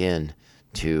cut back in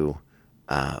to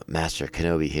Master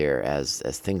Kenobi here as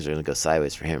things are going to go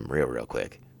sideways for him real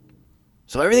quick.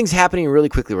 So everything's happening really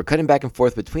quickly. We're cutting back and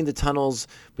forth between the tunnels,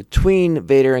 between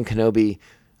Vader and Kenobi,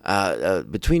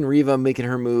 between Reva making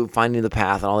her move, finding the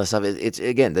path, and all this stuff. It's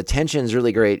again, the tension's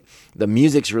really great. The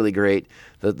music's really great.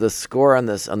 The score on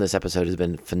this episode has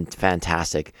been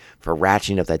fantastic for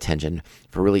ratcheting up that tension,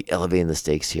 for really elevating the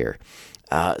stakes here.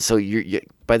 So you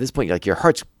by this point, like, your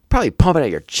heart's probably pumping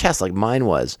out your chest like mine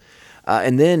was.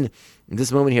 And then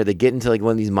this moment here, they get into like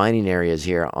one of these mining areas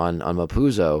here on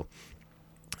Mapuzo.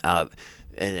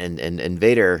 And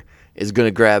Vader is going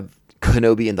to grab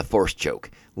Kenobi in the Force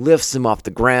choke, lifts him off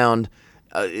the ground.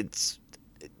 It's,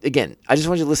 again, I just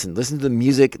want you to listen to the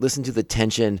music, listen to the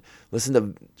tension, listen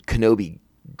to Kenobi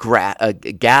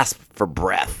gasp for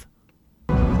breath.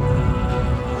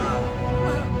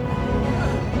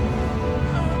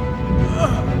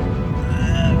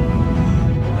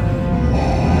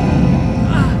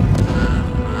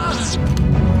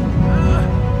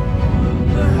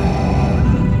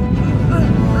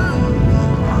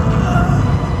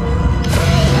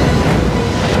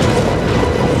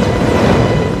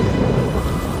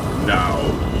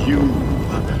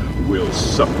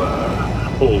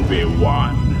 Suffer,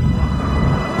 Obi-Wan.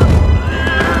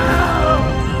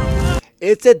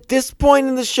 It's at this point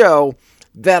in the show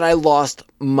that I lost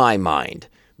my mind.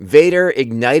 Vader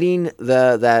igniting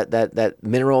that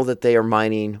mineral that they are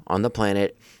mining on the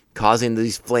planet, causing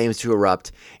these flames to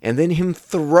erupt, and then him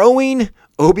throwing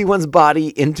Obi-Wan's body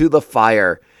into the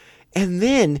fire. And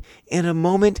then, in a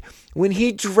moment, when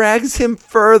he drags him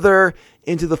further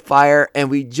into the fire, and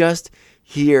we just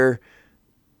hear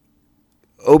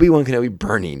Obi-Wan Kenobi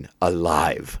burning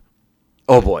alive.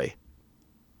 Oh boy.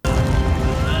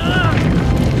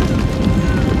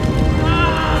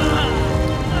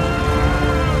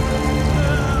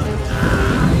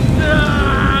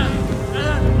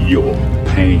 Your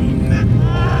pain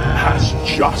has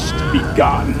just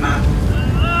begun.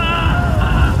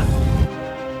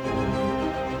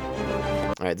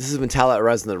 All right, this is when Tala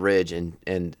arrives on the ridge, and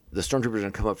the stormtroopers are going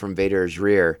to come up from Vader's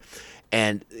rear.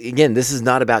 And again, this is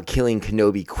not about killing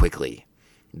Kenobi quickly.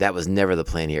 That was never the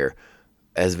plan here.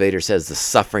 As Vader says, the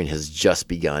suffering has just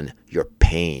begun. Your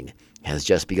pain has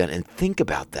just begun. And think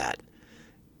about that.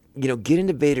 Get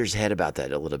into Vader's head about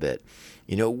that a little bit.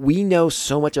 We know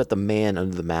so much about the man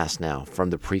under the mask now from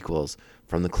the prequels,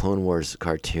 from the Clone Wars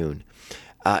cartoon.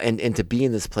 And to be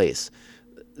in this place,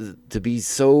 to be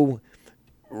so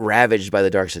ravaged by the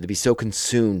dark side, to be so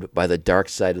consumed by the dark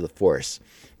side of the Force,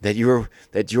 that your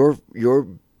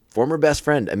former best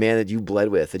friend, a man that you bled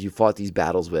with, that you fought these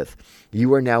battles with,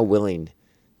 you are now willing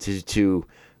to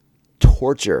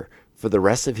torture for the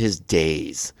rest of his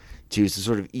days, to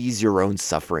sort of ease your own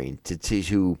suffering,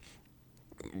 to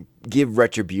give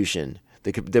retribution,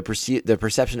 the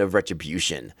perception of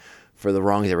retribution for the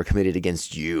wrongs that were committed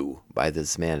against you by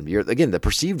this man. Again, the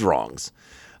perceived wrongs,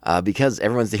 because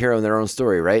everyone's the hero in their own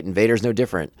story, right? And Vader's no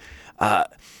different.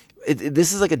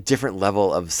 This is like a different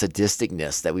level of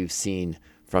sadisticness that we've seen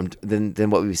than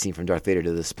what we've seen from Darth Vader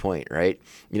to this point, right?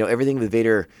 Everything with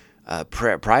Vader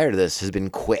prior to this has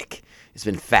been quick. It's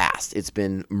been fast. It's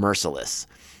been merciless.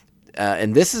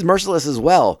 And this is merciless as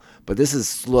well, but this is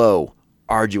slow,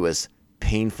 arduous,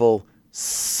 painful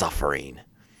suffering.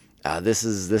 This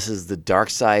is the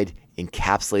dark side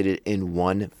encapsulated in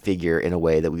one figure in a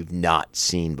way that we've not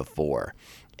seen before.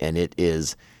 And it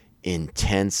is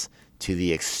intense to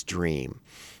the extreme.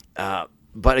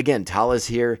 But again, Tala's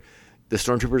here. The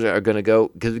stormtroopers are going to go,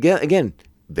 because again,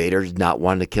 Vader's not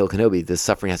wanting to kill Kenobi. This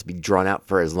suffering has to be drawn out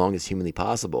for as long as humanly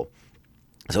possible.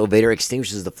 So Vader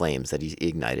extinguishes the flames that he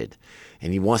ignited,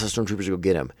 and he wants the stormtroopers to go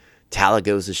get him. Tala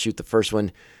goes to shoot the first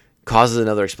one, causes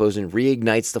another explosion,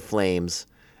 reignites the flames,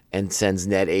 and sends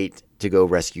Ned 8 to go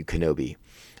rescue Kenobi.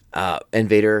 And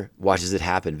Vader watches it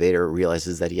happen. Vader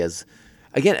realizes that he has...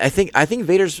 Again, I think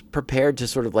Vader's prepared to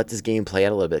sort of let this game play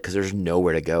out a little bit, because there's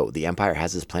nowhere to go. The Empire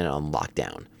has this planet on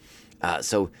lockdown.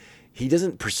 So he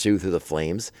doesn't pursue through the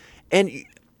flames. And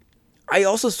I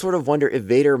also sort of wonder if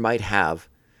Vader might have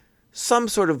some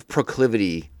sort of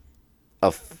proclivity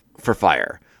for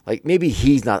fire. Like, maybe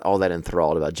he's not all that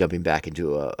enthralled about jumping back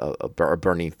into a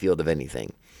burning field of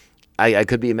anything. I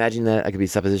could be imagining that. I could be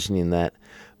suppositioning that.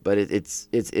 But it's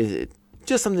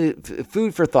just something,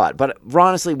 food for thought. But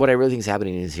honestly, what I really think is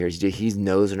happening is here is he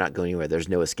knows they're not going anywhere. There's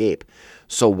no escape.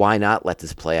 So why not let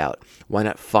this play out? Why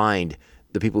not find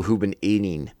the people who've been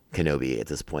aiding Kenobi at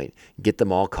this point, get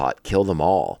them all caught, kill them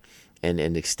all, and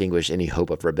extinguish any hope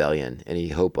of rebellion, any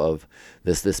hope of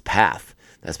this path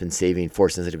that's been saving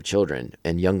Force-sensitive children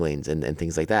and younglings and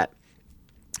things like that.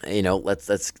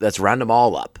 Let's round them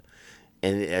all up,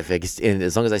 and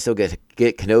as long as I still get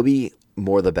Kenobi,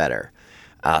 more the better.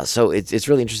 So it's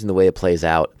really interesting the way it plays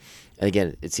out. And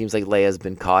again, it seems like Leia's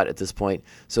been caught at this point,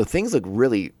 so things look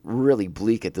really, really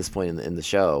bleak at this point in the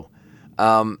show.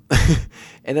 And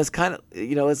that's kind of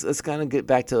let's kind of get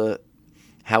back to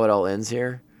how it all ends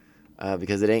here,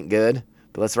 because it ain't good.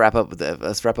 But let's wrap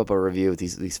up a review with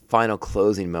these final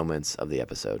closing moments of the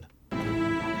episode.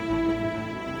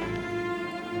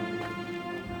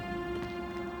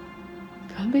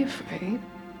 Don't be afraid.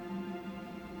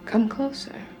 Come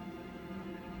closer.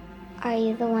 Are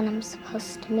you the one I'm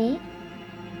supposed to meet?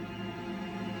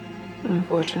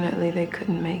 Unfortunately, they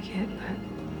couldn't make it,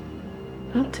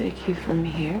 but I'll take you from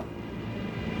here.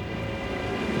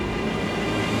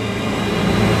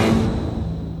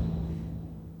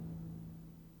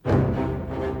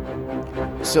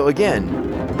 So again,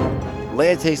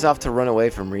 Leia takes off to run away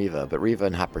from Reva, but Reva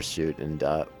in hot pursuit, and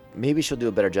maybe she'll do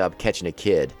a better job catching a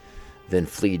kid than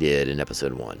Flea did in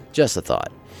episode 1. Just a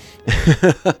thought.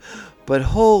 But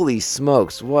holy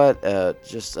smokes, what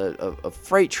just a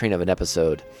freight train of an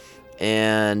episode.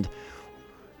 And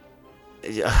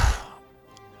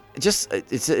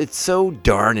it's so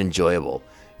darn enjoyable.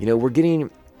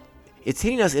 It's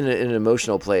hitting us in an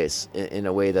emotional place in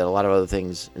a way that a lot of other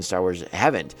things in Star Wars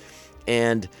haven't.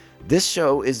 And this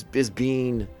show is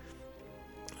being,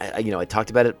 I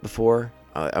talked about it before.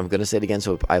 I'm going to say it again,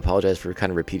 so I apologize for kind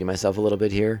of repeating myself a little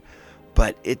bit here.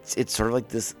 But it's sort of like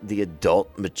the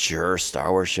adult, mature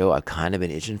Star Wars show I've kind of been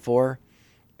itching for.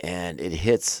 And it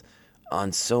hits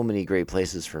on so many great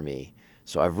places for me.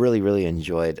 So I've really, really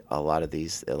enjoyed a lot of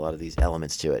these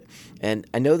elements to it. And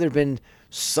I know there's been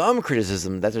some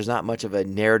criticism that there's not much of a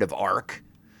narrative arc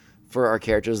for our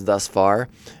characters thus far.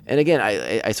 And again,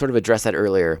 I sort of addressed that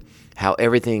earlier, how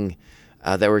everything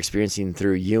that we're experiencing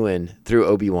through Ewan, through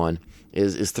Obi-Wan,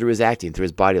 is through his acting, through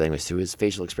his body language, through his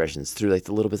facial expressions, through like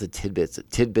the little bits of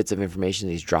tidbits of information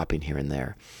that he's dropping here and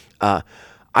there.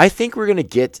 I think we're going to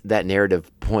get that narrative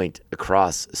point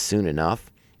across soon enough.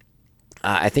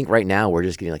 I think right now we're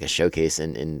just getting like a showcase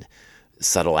in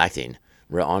subtle acting.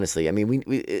 Real honestly, I mean,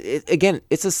 again,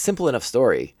 it's a simple enough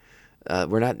story.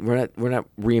 We're not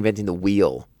reinventing the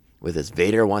wheel with this.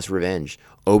 Vader wants revenge.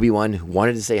 Obi-Wan, who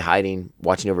wanted to stay hiding,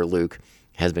 watching over Luke,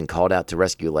 has been called out to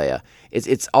rescue Leia.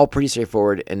 It's all pretty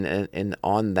straightforward, and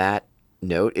on that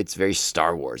note, it's very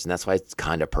Star Wars, and that's why it's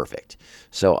kind of perfect.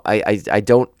 So I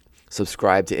don't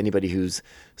subscribe to anybody who's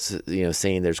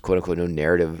saying there's quote unquote no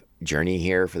narrative journey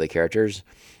here for the characters.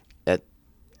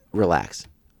 Relax.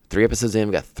 3 episodes in,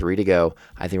 we got 3 to go.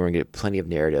 I think we're gonna get plenty of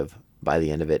narrative by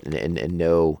the end of it, and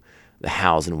know the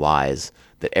hows and whys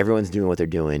that everyone's doing what they're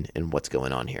doing and what's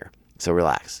going on here. So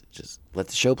relax. Just let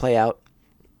the show play out.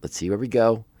 Let's see where we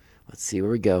go. Let's see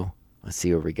where we go. Let's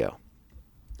see where we go.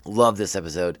 Love this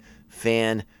episode.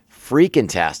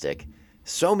 Fan-freaking-tastic.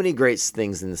 So many great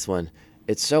things in this one.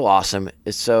 It's so awesome.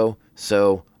 It's so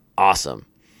awesome.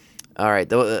 All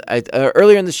right.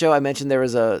 Earlier in the show, I mentioned there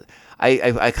was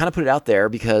I kind of put it out there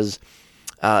because,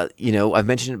 I've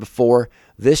mentioned it before.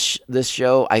 This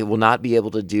show, I will not be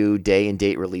able to do day and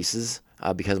date releases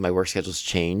because my work schedule's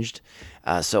changed.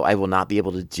 So I will not be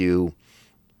able to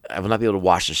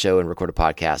watch the show and record a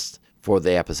podcast for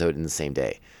the episode in the same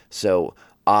day. So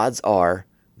odds are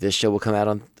this show will come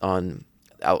out on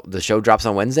the show drops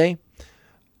on Wednesday.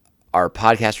 Our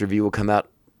podcast review will come out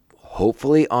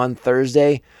hopefully on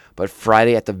Thursday, but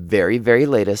Friday at the very, very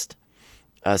latest.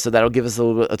 So that'll give us a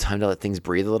little bit of time to let things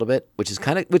breathe a little bit,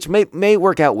 which may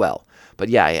work out well. But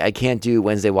yeah, I can't do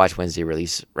Wednesday watch, Wednesday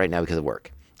release right now because of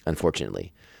work,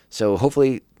 unfortunately. So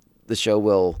hopefully the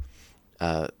show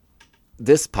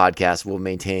this podcast will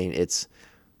maintain its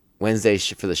Wednesday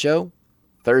for the show,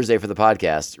 Thursday for the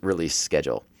podcast release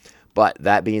schedule. But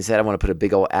that being said, I want to put a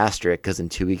big old asterisk because in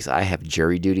 2 weeks I have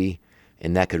jury duty,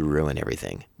 and that could ruin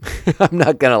everything. I'm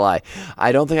not going to lie.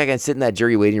 I don't think I can sit in that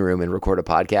jury waiting room and record a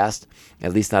podcast,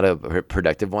 at least not a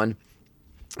productive one.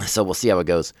 So we'll see how it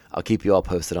goes. I'll keep you all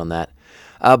posted on that.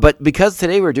 But because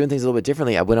today we're doing things a little bit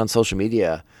differently, I went on social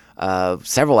media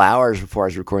several hours before I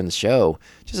was recording the show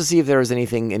just to see if there was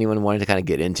anything anyone wanted to kind of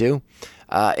get into.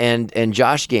 And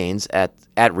Josh Gaines at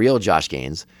Real Josh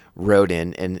Gaines wrote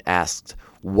in and asked,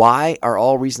 why are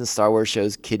all recent Star Wars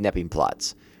shows kidnapping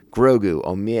plots? Grogu,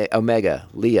 Omega,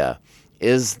 Leia.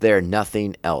 Is there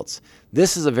nothing else?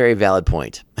 This is a very valid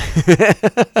point.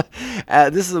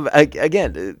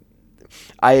 Again,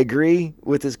 I agree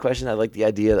with this question. I like the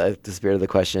idea, the spirit of the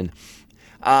question.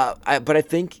 But I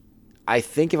think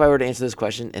if I were to answer this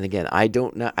question, and again, I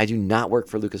do not work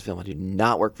for Lucasfilm. I do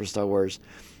not work for Star Wars.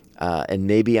 And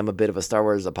maybe I'm a bit of a Star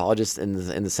Wars apologist in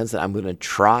the sense that I'm going to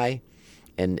try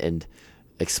and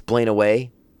explain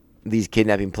away these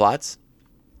kidnapping plots.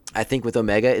 I think with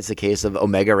Omega, it's a case of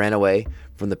Omega ran away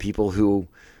from the people who,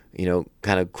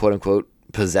 kind of quote unquote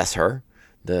possess her,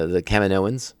 the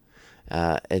Kaminoans,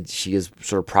 and she is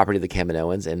sort of property of the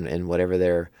Kaminoans and whatever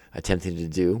they're attempting to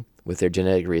do with their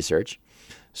genetic research.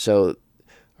 So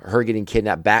her getting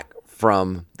kidnapped back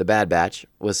from the Bad Batch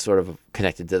was sort of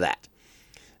connected to that.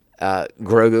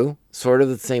 Grogu, sort of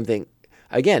the same thing.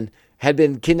 Again, had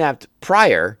been kidnapped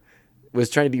prior, was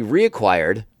trying to be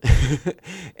reacquired,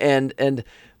 and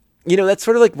that's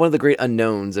sort of like one of the great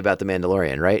unknowns about the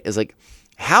Mandalorian, right? Is like,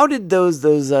 how did those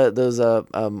it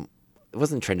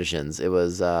wasn't Trenditions, it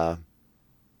was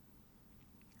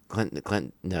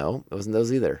Clint. No, it wasn't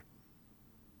those either.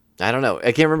 I don't know.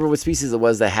 I can't remember what species it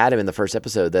was that had him in the first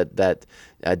episode that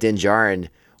Din Djarin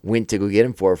went to go get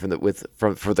him for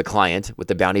the client with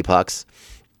the bounty pucks.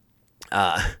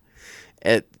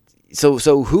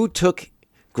 So who took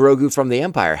Grogu from the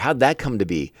Empire? How'd that come to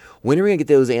be? When are we gonna get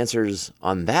those answers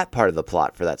on that part of the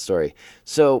plot for that story?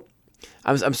 So,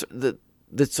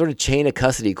 the sort of chain of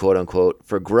custody, quote unquote,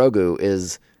 for Grogu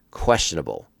is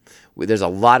questionable. There's a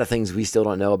lot of things we still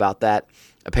don't know about that.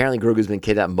 Apparently, Grogu's been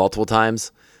kidnapped multiple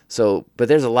times. So, but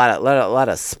there's a lot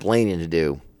of splaining to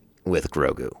do with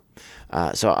Grogu.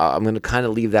 So I'm going to kind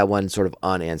of leave that one sort of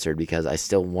unanswered because I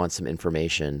still want some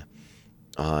information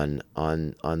on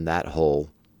that whole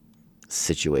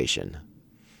situation.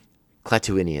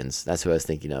 Klatooinians, that's who I was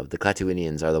thinking of. The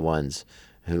Klatooinians are the ones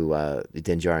who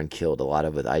Din Djarin killed a lot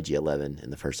of with IG-11 in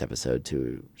the first episode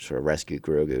to sort of rescue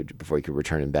Grogu before he could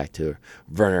return him back to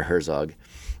Werner Herzog.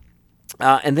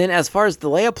 And then as far as the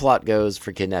Leia plot goes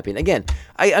for kidnapping, again,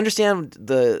 I understand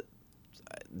the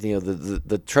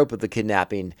trope of the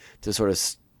kidnapping to sort of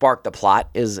spark the plot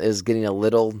is getting a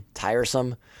little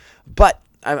tiresome, but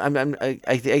I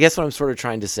guess what I'm sort of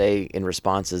trying to say in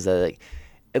response is that, like,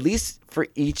 at least for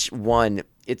each one,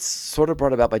 it's sort of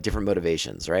brought about by different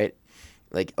motivations, right?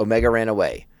 Like, Omega ran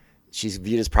away. She's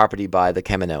viewed as property by the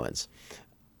Kaminoans.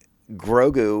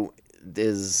 Grogu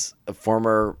is a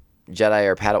former Jedi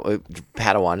or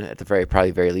Padawan at the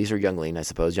very least, or youngling, I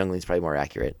suppose. Youngling's probably more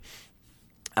accurate.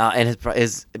 And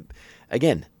has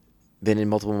again been in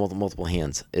multiple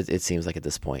hands. It seems like at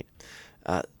this point,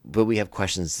 but we have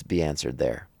questions to be answered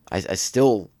there. I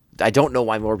don't know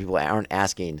why more people aren't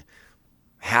asking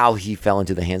how he fell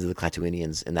into the hands of the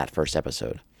Klatooinians in that first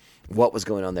episode. What was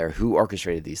going on there? Who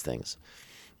orchestrated these things?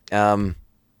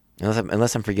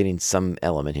 Unless I'm forgetting some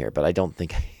element here, but I don't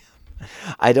think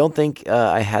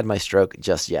I had my stroke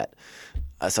just yet,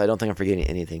 so I don't think I'm forgetting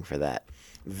anything for that.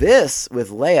 This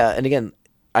with Leia, and again,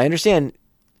 I understand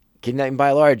kidnapping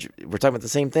by large. We're talking about the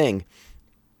same thing,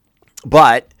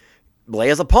 but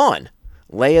Leia's a pawn.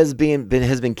 Leia's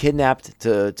has been kidnapped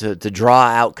to draw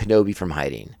out Kenobi from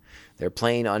hiding. They're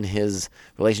playing on his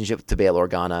relationship to Bail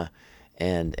Organa,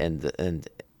 and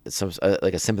some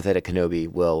like a sympathetic Kenobi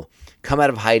will come out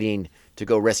of hiding to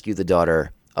go rescue the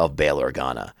daughter of Bail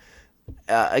Organa.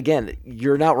 Again,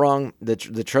 you're not wrong. The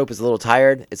trope is a little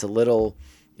tired.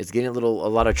 It's getting a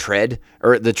lot of tread,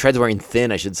 or the tread's wearing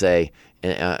thin, I should say,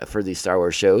 for these Star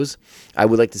Wars shows. I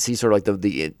would like to see sort of like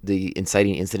the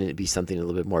inciting incident be something a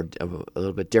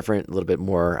little bit different, a little bit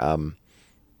more on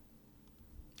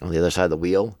the other side of the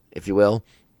wheel, if you will.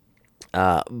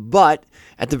 But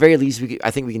at the very least, I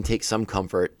think we can take some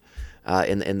comfort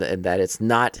in that it's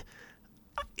not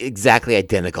exactly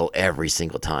identical every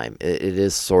single time. It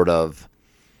is sort of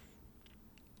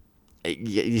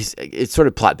it's sort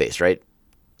of plot based, right?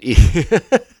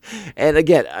 And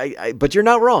again, but you're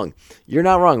not wrong. You're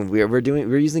not wrong.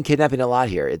 We're using kidnapping a lot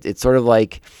here. It's sort of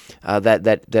like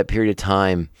that period of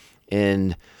time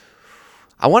in.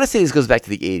 I want to say this goes back to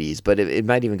the 80s, but it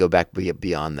might even go back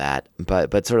beyond that.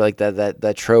 But sort of like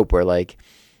that trope where, like,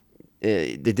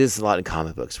 they did this a lot in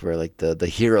comic books, where like the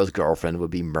hero's girlfriend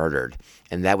would be murdered,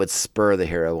 and that would spur the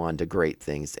hero on to great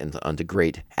things and onto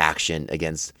great action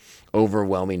against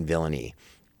overwhelming villainy.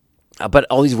 But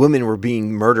all these women were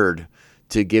being murdered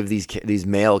to give these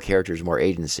male characters more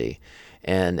agency,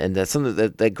 and that's something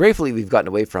that gratefully we've gotten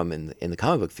away from in the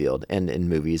comic book field and in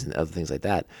movies and other things like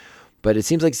that. But it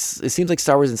seems like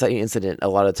Star Wars Inciting Incident a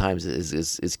lot of times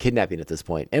is kidnapping at this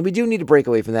point, and we do need to break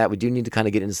away from that. We do need to kind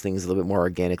of get into things a little bit more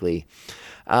organically,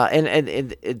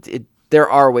 and there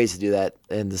are ways to do that.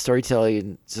 And the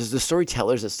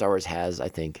storytellers that Star Wars has, I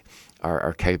think,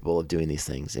 are capable of doing these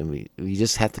things, and we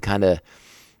just have to kind of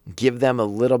give them a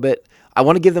little bit. I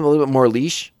want to give them a little bit more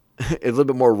leash, a little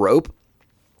bit more rope,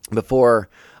 before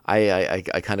I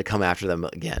kind of come after them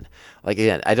again. Like,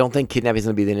 again, I don't think kidnapping is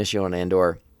going to be an issue on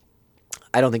Andor.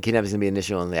 I don't think kidnapping is going to be an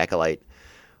issue on the Acolyte.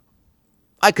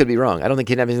 I could be wrong. I don't think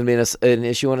kidnapping is going to be an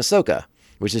issue on Ahsoka,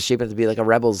 which is shaping up to be like a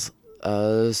Rebels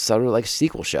sort of like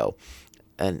sequel show.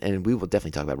 And we will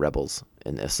definitely talk about Rebels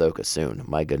and Ahsoka soon.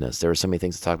 My goodness, there are so many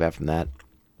things to talk about from that,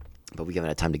 but we haven't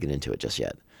had time to get into it just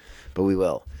yet. But we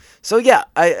will. So yeah,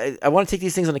 I want to take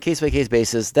these things on a case-by-case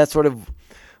basis. That's sort of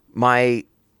my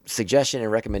suggestion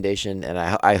and recommendation, and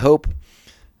I hope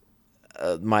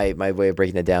my way of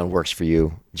breaking it down works for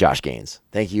you, Josh Gaines.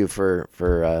 Thank you for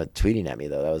tweeting at me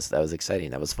though. That was exciting.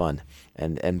 That was fun.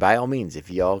 And by all means, if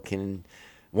y'all can,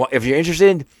 if you're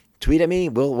interested, tweet at me.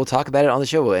 We'll talk about it on the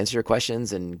show. We'll answer your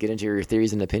questions and get into your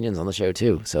theories and opinions on the show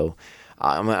too. So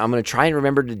I'm gonna try and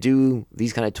remember to do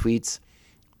these kind of tweets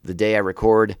the day I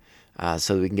record,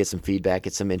 so that we can get some feedback,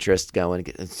 get some interest going,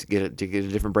 get a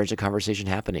different branch of conversation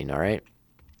happening. All right.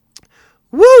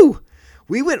 Woo!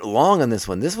 We went long on this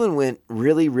one. This one went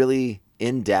really, really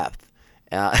in depth.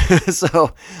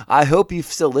 So I hope you've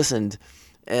still listened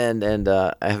and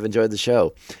I have enjoyed the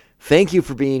show. Thank you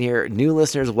for being here. New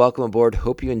listeners, welcome aboard.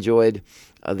 Hope you enjoyed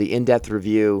the in-depth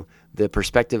review, the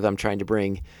perspective I'm trying to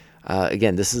bring.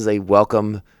 Again, this is a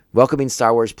welcoming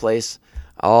Star Wars place.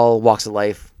 All walks of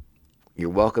life, you're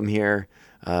welcome here.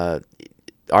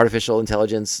 Artificial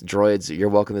intelligence, droids, you're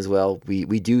welcome as well.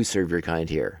 We do serve your kind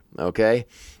here, okay?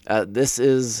 This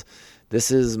is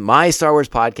my Star Wars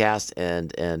podcast,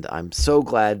 and I'm so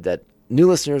glad that new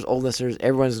listeners, old listeners,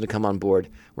 everyone's going to come on board.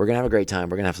 We're going to have a great time.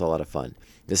 We're going to have a lot of fun.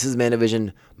 This is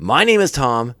Mandovision. My name is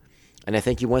Tom, and I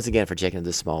thank you once again for checking out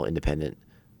this small, independent,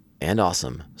 and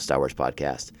awesome Star Wars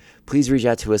podcast. Please reach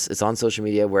out to us. It's on social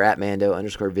media. We're at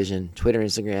Mando_Vision, Twitter,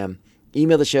 Instagram.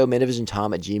 Email the show,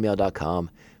 mandovisiontom@gmail.com.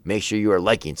 Make sure you are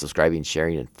liking, subscribing,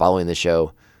 sharing, and following the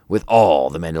show with all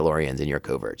the Mandalorians in your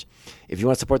covert. If you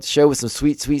want to support the show with some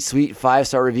sweet, sweet, sweet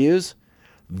 5-star reviews,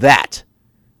 that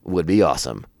would be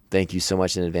awesome. Thank you so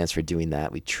much in advance for doing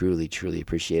that. We truly, truly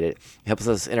appreciate it. It helps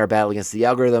us in our battle against the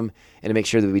algorithm and to make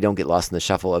sure that we don't get lost in the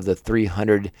shuffle of the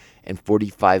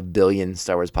 345 billion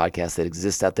Star Wars podcasts that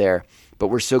exist out there. But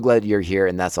we're so glad you're here,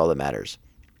 and that's all that matters.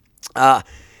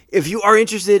 If you are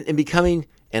interested in becoming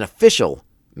an official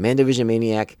Mandovision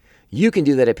Maniac, you can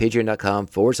do that at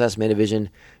patreon.com/Mandovision.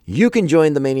 You can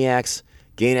join the Maniacs,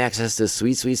 gain access to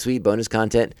sweet, sweet, sweet bonus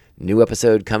content. New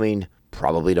episode coming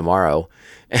probably tomorrow.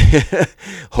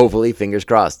 Hopefully, fingers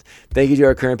crossed. Thank you to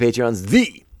our current Patreons,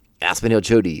 the Aspen Hill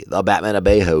Chody, the Batman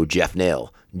Abejo, Jeff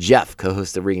Nail. Jeff,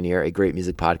 co-host of Reganier, a great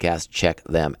music podcast. Check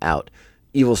them out.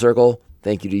 Evil Circle,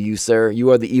 thank you to you, sir.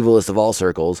 You are the evilest of all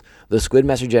circles. The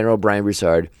Squidmaster General, Brian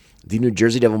Broussard. The New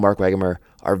Jersey Devil, Mark Wagemer.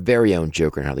 Our very own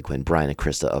Joker and Harley Quinn, Brian and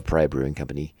Krista of Pride Brewing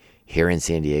Company, here in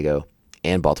San Diego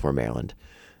and Baltimore, Maryland.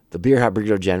 The Beer Hop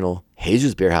Brigadier General,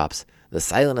 Jesus Beer Hops. The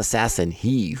Silent Assassin,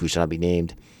 he who shall not be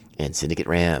named. And Syndicate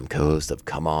Ram, co-host of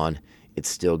Come On, It's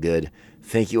Still Good.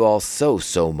 Thank you all so,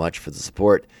 so much for the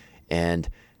support, and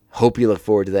hope you look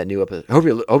forward to that new episode.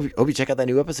 Hope you check out that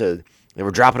new episode that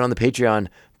we're dropping on the Patreon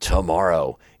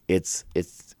tomorrow. We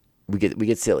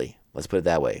get silly. Let's put it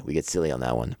that way. We get silly on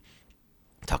that one.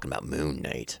 Talking about Moon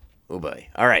Knight. Oh boy.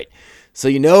 All right. So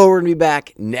we're going to be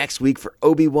back next week for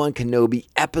Obi-Wan Kenobi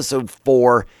episode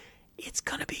 4. It's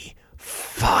going to be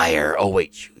fire. Oh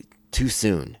wait, too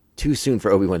soon. Too soon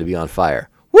for Obi-Wan to be on fire.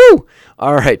 Woo!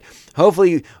 All right.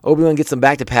 Hopefully Obi-Wan gets some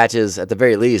back to patches at the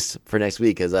very least for next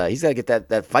week, because he's got to get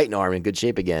that fighting arm in good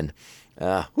shape again.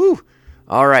 Woo!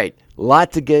 All right.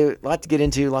 Lot to get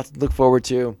into, lot to look forward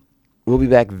to. We'll be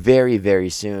back very, very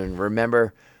soon.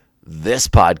 Remember, this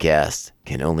podcast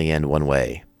can only end one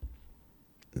way.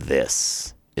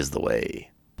 This is the way.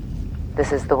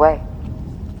 This is the way.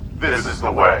 This is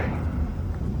the way.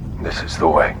 This is the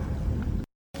way.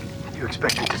 You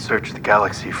expect me to search the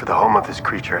galaxy for the home of this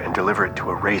creature and deliver it to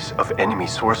a race of enemy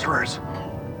sorcerers?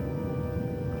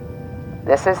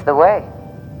 This is the way.